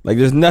 Like,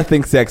 there's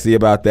nothing sexy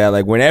about that.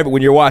 Like,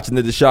 when you're watching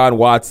the Deshaun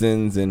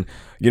Watsons and,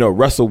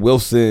 Russell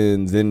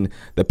Wilsons and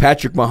the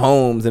Patrick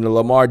Mahomes and the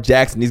Lamar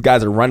Jackson, these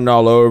guys are running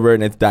all over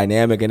and it's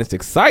dynamic and it's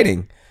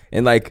exciting.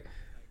 And, like,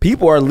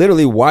 people are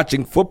literally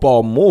watching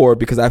football more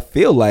because I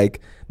feel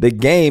like the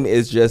game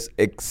is just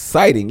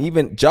exciting.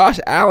 Even Josh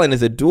Allen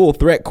is a dual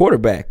threat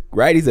quarterback,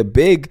 right? He's a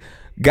big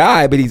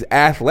guy, but he's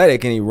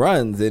athletic and he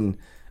runs. And,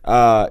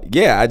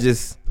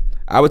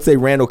 I would say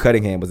Randall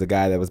Cunningham was a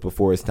guy that was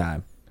before his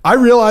time. I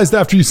realized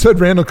after you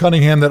said Randall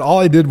Cunningham that all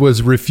I did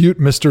was refute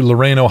Mr.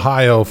 Lorain,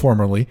 Ohio,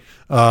 formerly,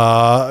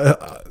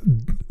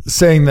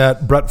 saying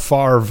that Brett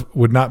Favre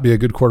would not be a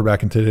good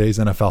quarterback in today's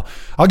NFL.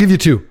 I'll give you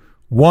two.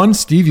 One,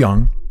 Steve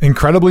Young,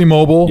 incredibly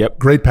mobile,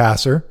 great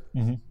passer.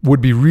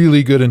 Would be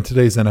really good in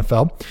today's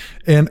NFL.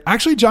 And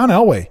actually, John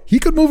Elway, he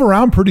could move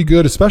around pretty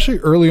good, especially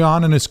early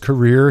on in his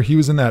career. He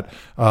was in that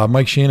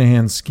Mike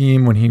Shanahan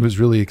scheme when he was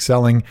really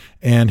excelling,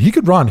 and he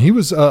could run. He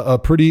was a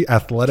pretty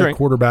athletic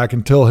quarterback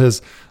until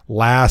his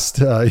last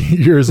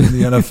years in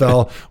the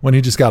NFL when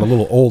he just got a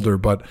little older.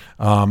 But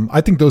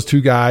I think those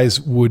two guys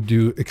would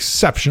do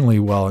exceptionally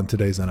well in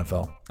today's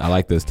NFL. I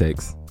like those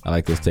takes.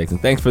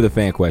 And thanks for the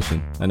fan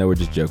question. I know we're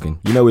just joking.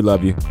 We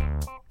love you.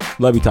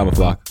 Love you,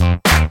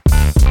 ThomaHawk.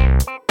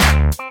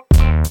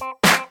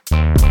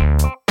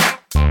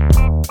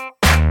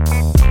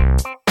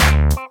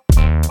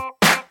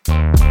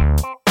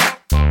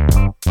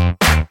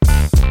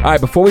 All right,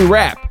 before we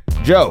wrap,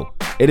 Joe,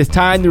 it is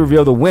time to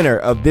reveal the winner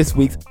of this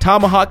week's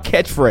ThomaHawk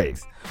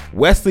catchphrase.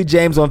 Wesley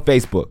James on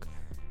Facebook.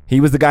 He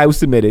was the guy who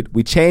submitted.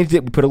 We changed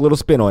it. We put a little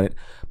spin on it.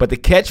 But the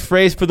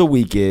catchphrase for the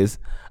week is,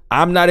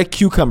 I'm not a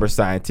cucumber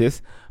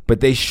scientist,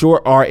 but they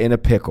sure are in a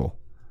pickle.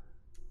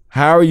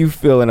 How are you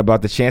feeling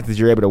about the chances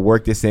you're able to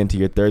work this into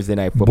your Thursday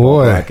Night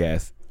Football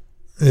broadcast?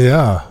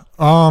 Yeah.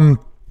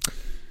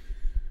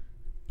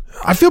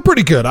 I feel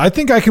pretty good. I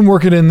think I can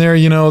work it in there.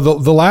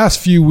 The last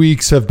few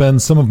weeks have been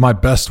some of my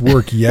best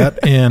work yet.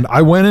 And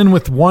I went in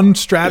with one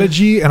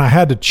strategy and I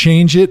had to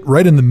change it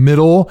right in the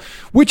middle,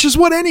 which is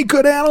what any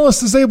good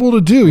analyst is able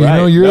to do.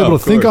 You're able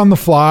to think on the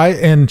fly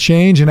and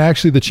change. And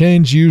actually the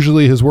change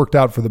usually has worked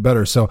out for the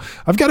better. So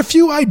I've got a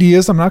few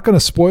ideas. I'm not going to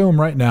spoil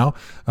them right now.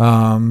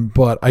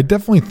 But I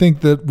definitely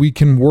think that we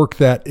can work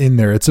that in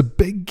there. It's a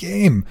big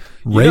game.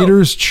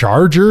 Raiders,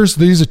 Chargers.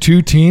 These are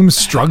two teams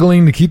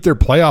struggling to keep their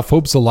playoff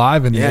hopes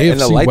alive in the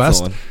AFC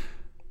West.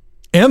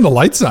 And the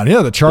lights on.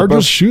 Yeah, the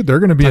Chargers, they're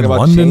going to be in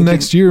London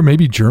next year,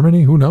 maybe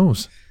Germany. Who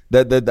knows?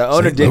 The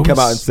owner did come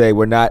out and say,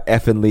 we're not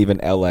effing leaving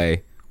LA.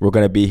 We're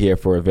going to be here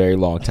for a very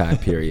long time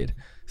period.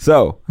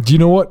 So, do you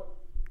know what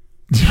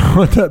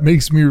that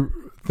makes me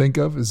think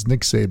of is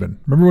Nick Saban.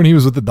 Remember when he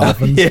was with the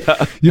Dolphins?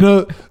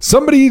 Yeah.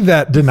 Somebody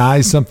that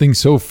denies something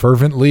so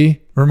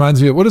fervently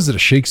reminds me of, what is it, a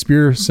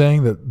Shakespeare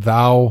saying that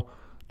thou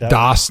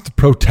dossed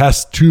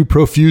protest too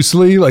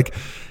profusely. Like,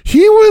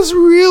 he was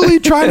really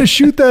trying to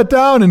shoot that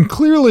down, and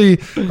clearly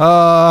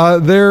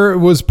there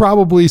was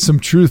probably some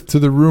truth to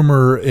the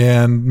rumor,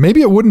 and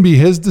maybe it wouldn't be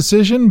his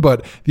decision,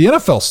 but the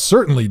NFL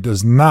certainly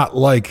does not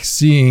like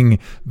seeing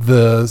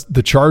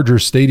the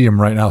Chargers Stadium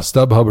right now,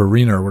 StubHub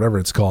Arena or whatever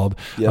it's called,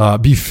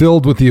 be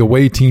filled with the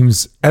away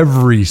teams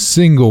every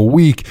single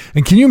week.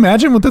 And can you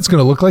imagine what that's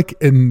going to look like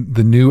in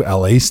the new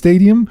LA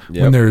Stadium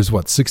when there's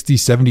 60,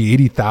 70,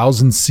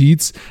 80,000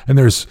 seats, and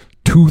there's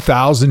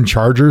 2,000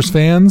 Chargers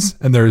fans,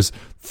 and there's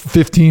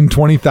 15,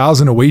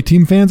 20,000 away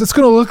team fans? It's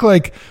going to look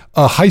like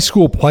a high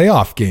school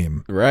playoff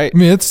game. Right. I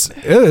mean, it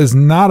is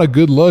not a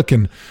good look.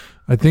 And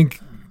I think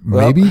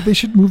maybe they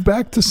should move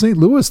back to St.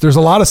 Louis. There's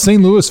a lot of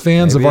St. Louis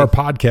fans of our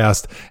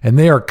podcast, and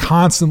they are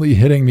constantly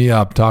hitting me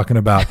up talking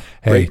about,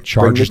 hey,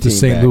 Chargers to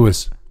St.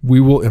 Louis. We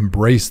will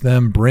embrace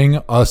them. Bring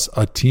us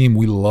a team.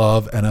 We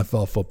love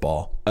NFL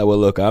football. Well,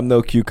 look, I'm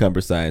no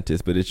cucumber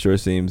scientist, but it sure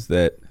seems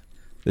that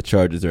the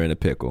Chargers are in a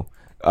pickle.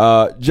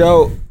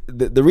 Joe,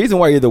 the reason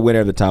why you're the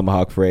winner of the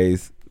ThomaHawk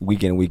phrase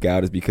week in, week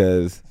out is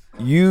because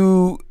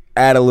you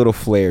add a little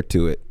flair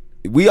to it.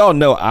 We all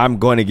know I'm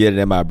going to get it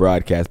in my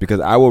broadcast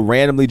because I will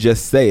randomly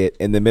just say it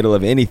in the middle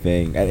of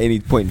anything at any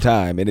point in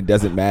time, and it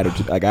doesn't matter.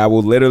 Like, I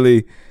will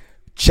literally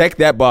check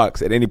that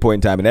box at any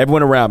point in time, and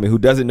everyone around me who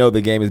doesn't know the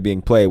game is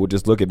being played will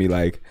just look at me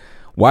like,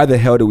 why the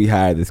hell do we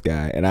hire this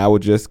guy? And I will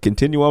just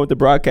continue on with the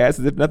broadcast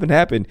as if nothing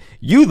happened.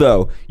 You,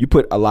 though, you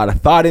put a lot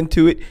of thought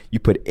into it. You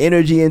put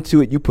energy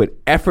into it. You put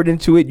effort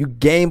into it. You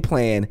game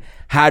plan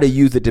how to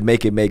use it to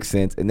make it make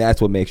sense. And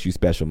that's what makes you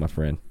special, my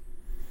friend.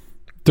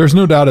 There's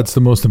no doubt it's the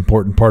most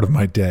important part of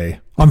my day.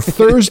 On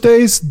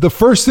Thursdays, the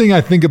first thing I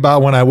think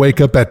about when I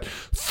wake up at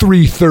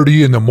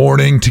 3:30 in the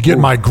morning to get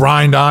my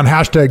grind on,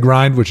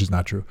 #grind, which is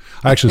not true.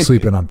 I actually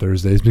sleep in on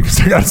Thursdays because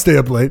I got to stay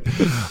up late.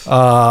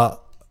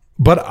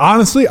 But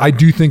honestly, I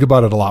do think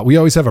about it a lot. We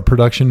always have a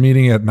production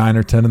meeting at 9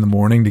 or 10 in the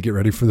morning to get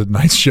ready for the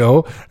night's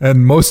show.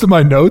 And most of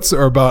my notes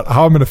are about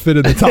how I'm going to fit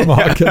in the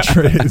ThomaHawk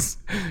catchphrase.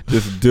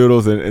 Just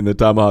doodles in the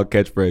ThomaHawk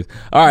catchphrase.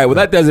 All right, well,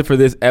 that does it for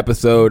this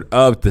episode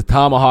of the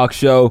ThomaHawk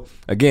Show.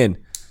 Again,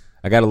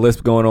 I got a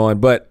list going on,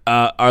 but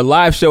our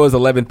live show is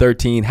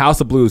 11/13,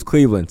 House of Blues,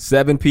 Cleveland,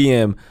 7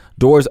 p.m.,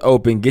 doors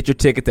open. Get your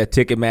tickets at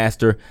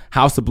Ticketmaster,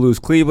 House of Blues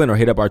Cleveland, or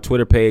hit up our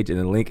Twitter page, and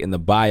the link in the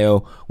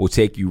bio will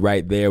take you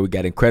right there. We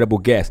got incredible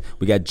guests.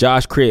 We got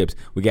Josh Cribbs.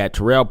 We got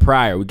Terrell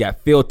Pryor. We got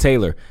Phil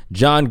Taylor,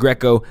 John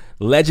Greco,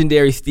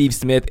 legendary Steve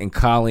Smith, and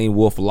Colleen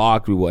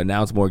Wolf-Lock. We will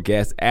announce more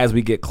guests as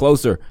we get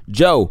closer.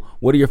 Joe,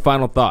 what are your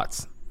final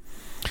thoughts?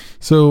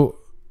 So,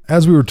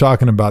 as we were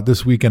talking about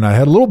this weekend, I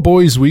had a little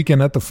boys'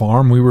 weekend at the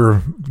farm. We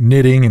were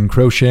knitting and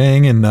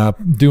crocheting and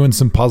doing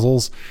some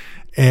puzzles.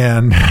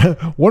 And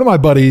one of my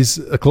buddies,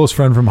 a close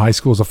friend from high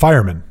school, is a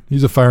fireman.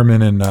 He's a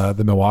fireman in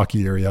the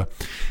Milwaukee area.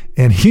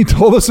 And he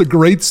told us a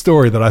great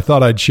story that I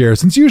thought I'd share,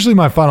 since usually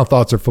my final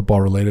thoughts are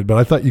football related, but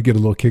I thought you'd get a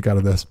little kick out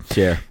of this.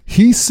 Share.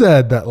 He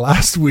said that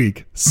last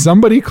week,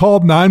 somebody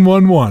called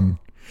 911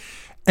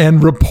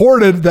 and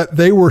reported that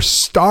they were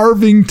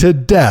starving to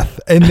death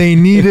and they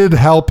needed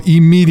help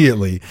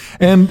immediately.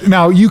 And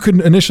now you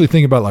can initially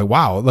think about like,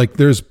 wow, like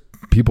there's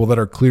people that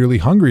are clearly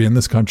hungry in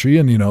this country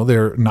and, you know,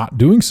 they're not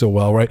doing so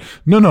well, right?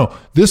 No.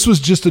 This was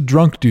just a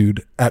drunk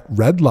dude at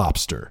Red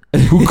Lobster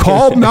who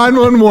called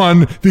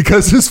 911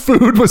 because his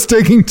food was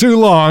taking too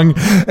long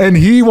and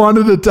he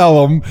wanted to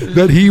tell them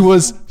that he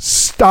was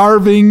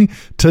starving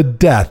to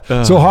death.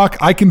 So, Hawk,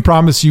 I can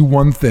promise you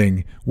one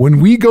thing. When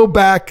we go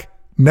back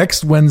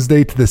next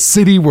Wednesday to the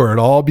city where it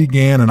all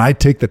began and I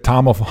take the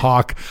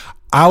ThomaHawk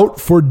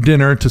out for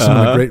dinner to some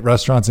of the great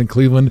restaurants in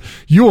Cleveland,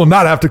 you will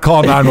not have to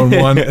call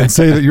 911 and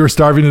say that you're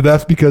starving to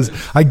death, because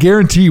I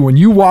guarantee when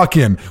you walk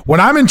in, when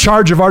I'm in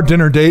charge of our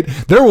dinner date,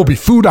 there will be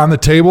food on the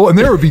table and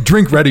there will be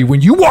drink ready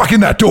when you walk in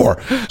that door.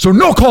 So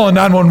no calling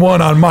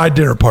 911 on my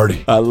dinner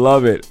party. I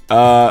love it.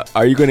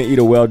 Are you going to eat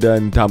a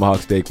well-done tomahawk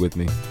steak with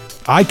me?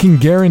 I can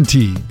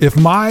guarantee if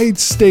my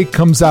steak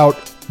comes out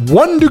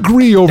 1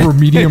 degree over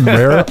medium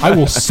rare, I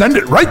will send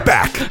it right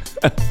back.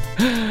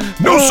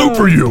 No soup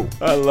for you.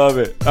 I love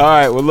it. All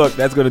right. Well, look,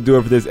 that's going to do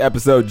it for this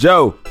episode.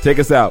 Joe, take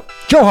us out.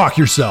 Joe Hawk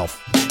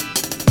yourself.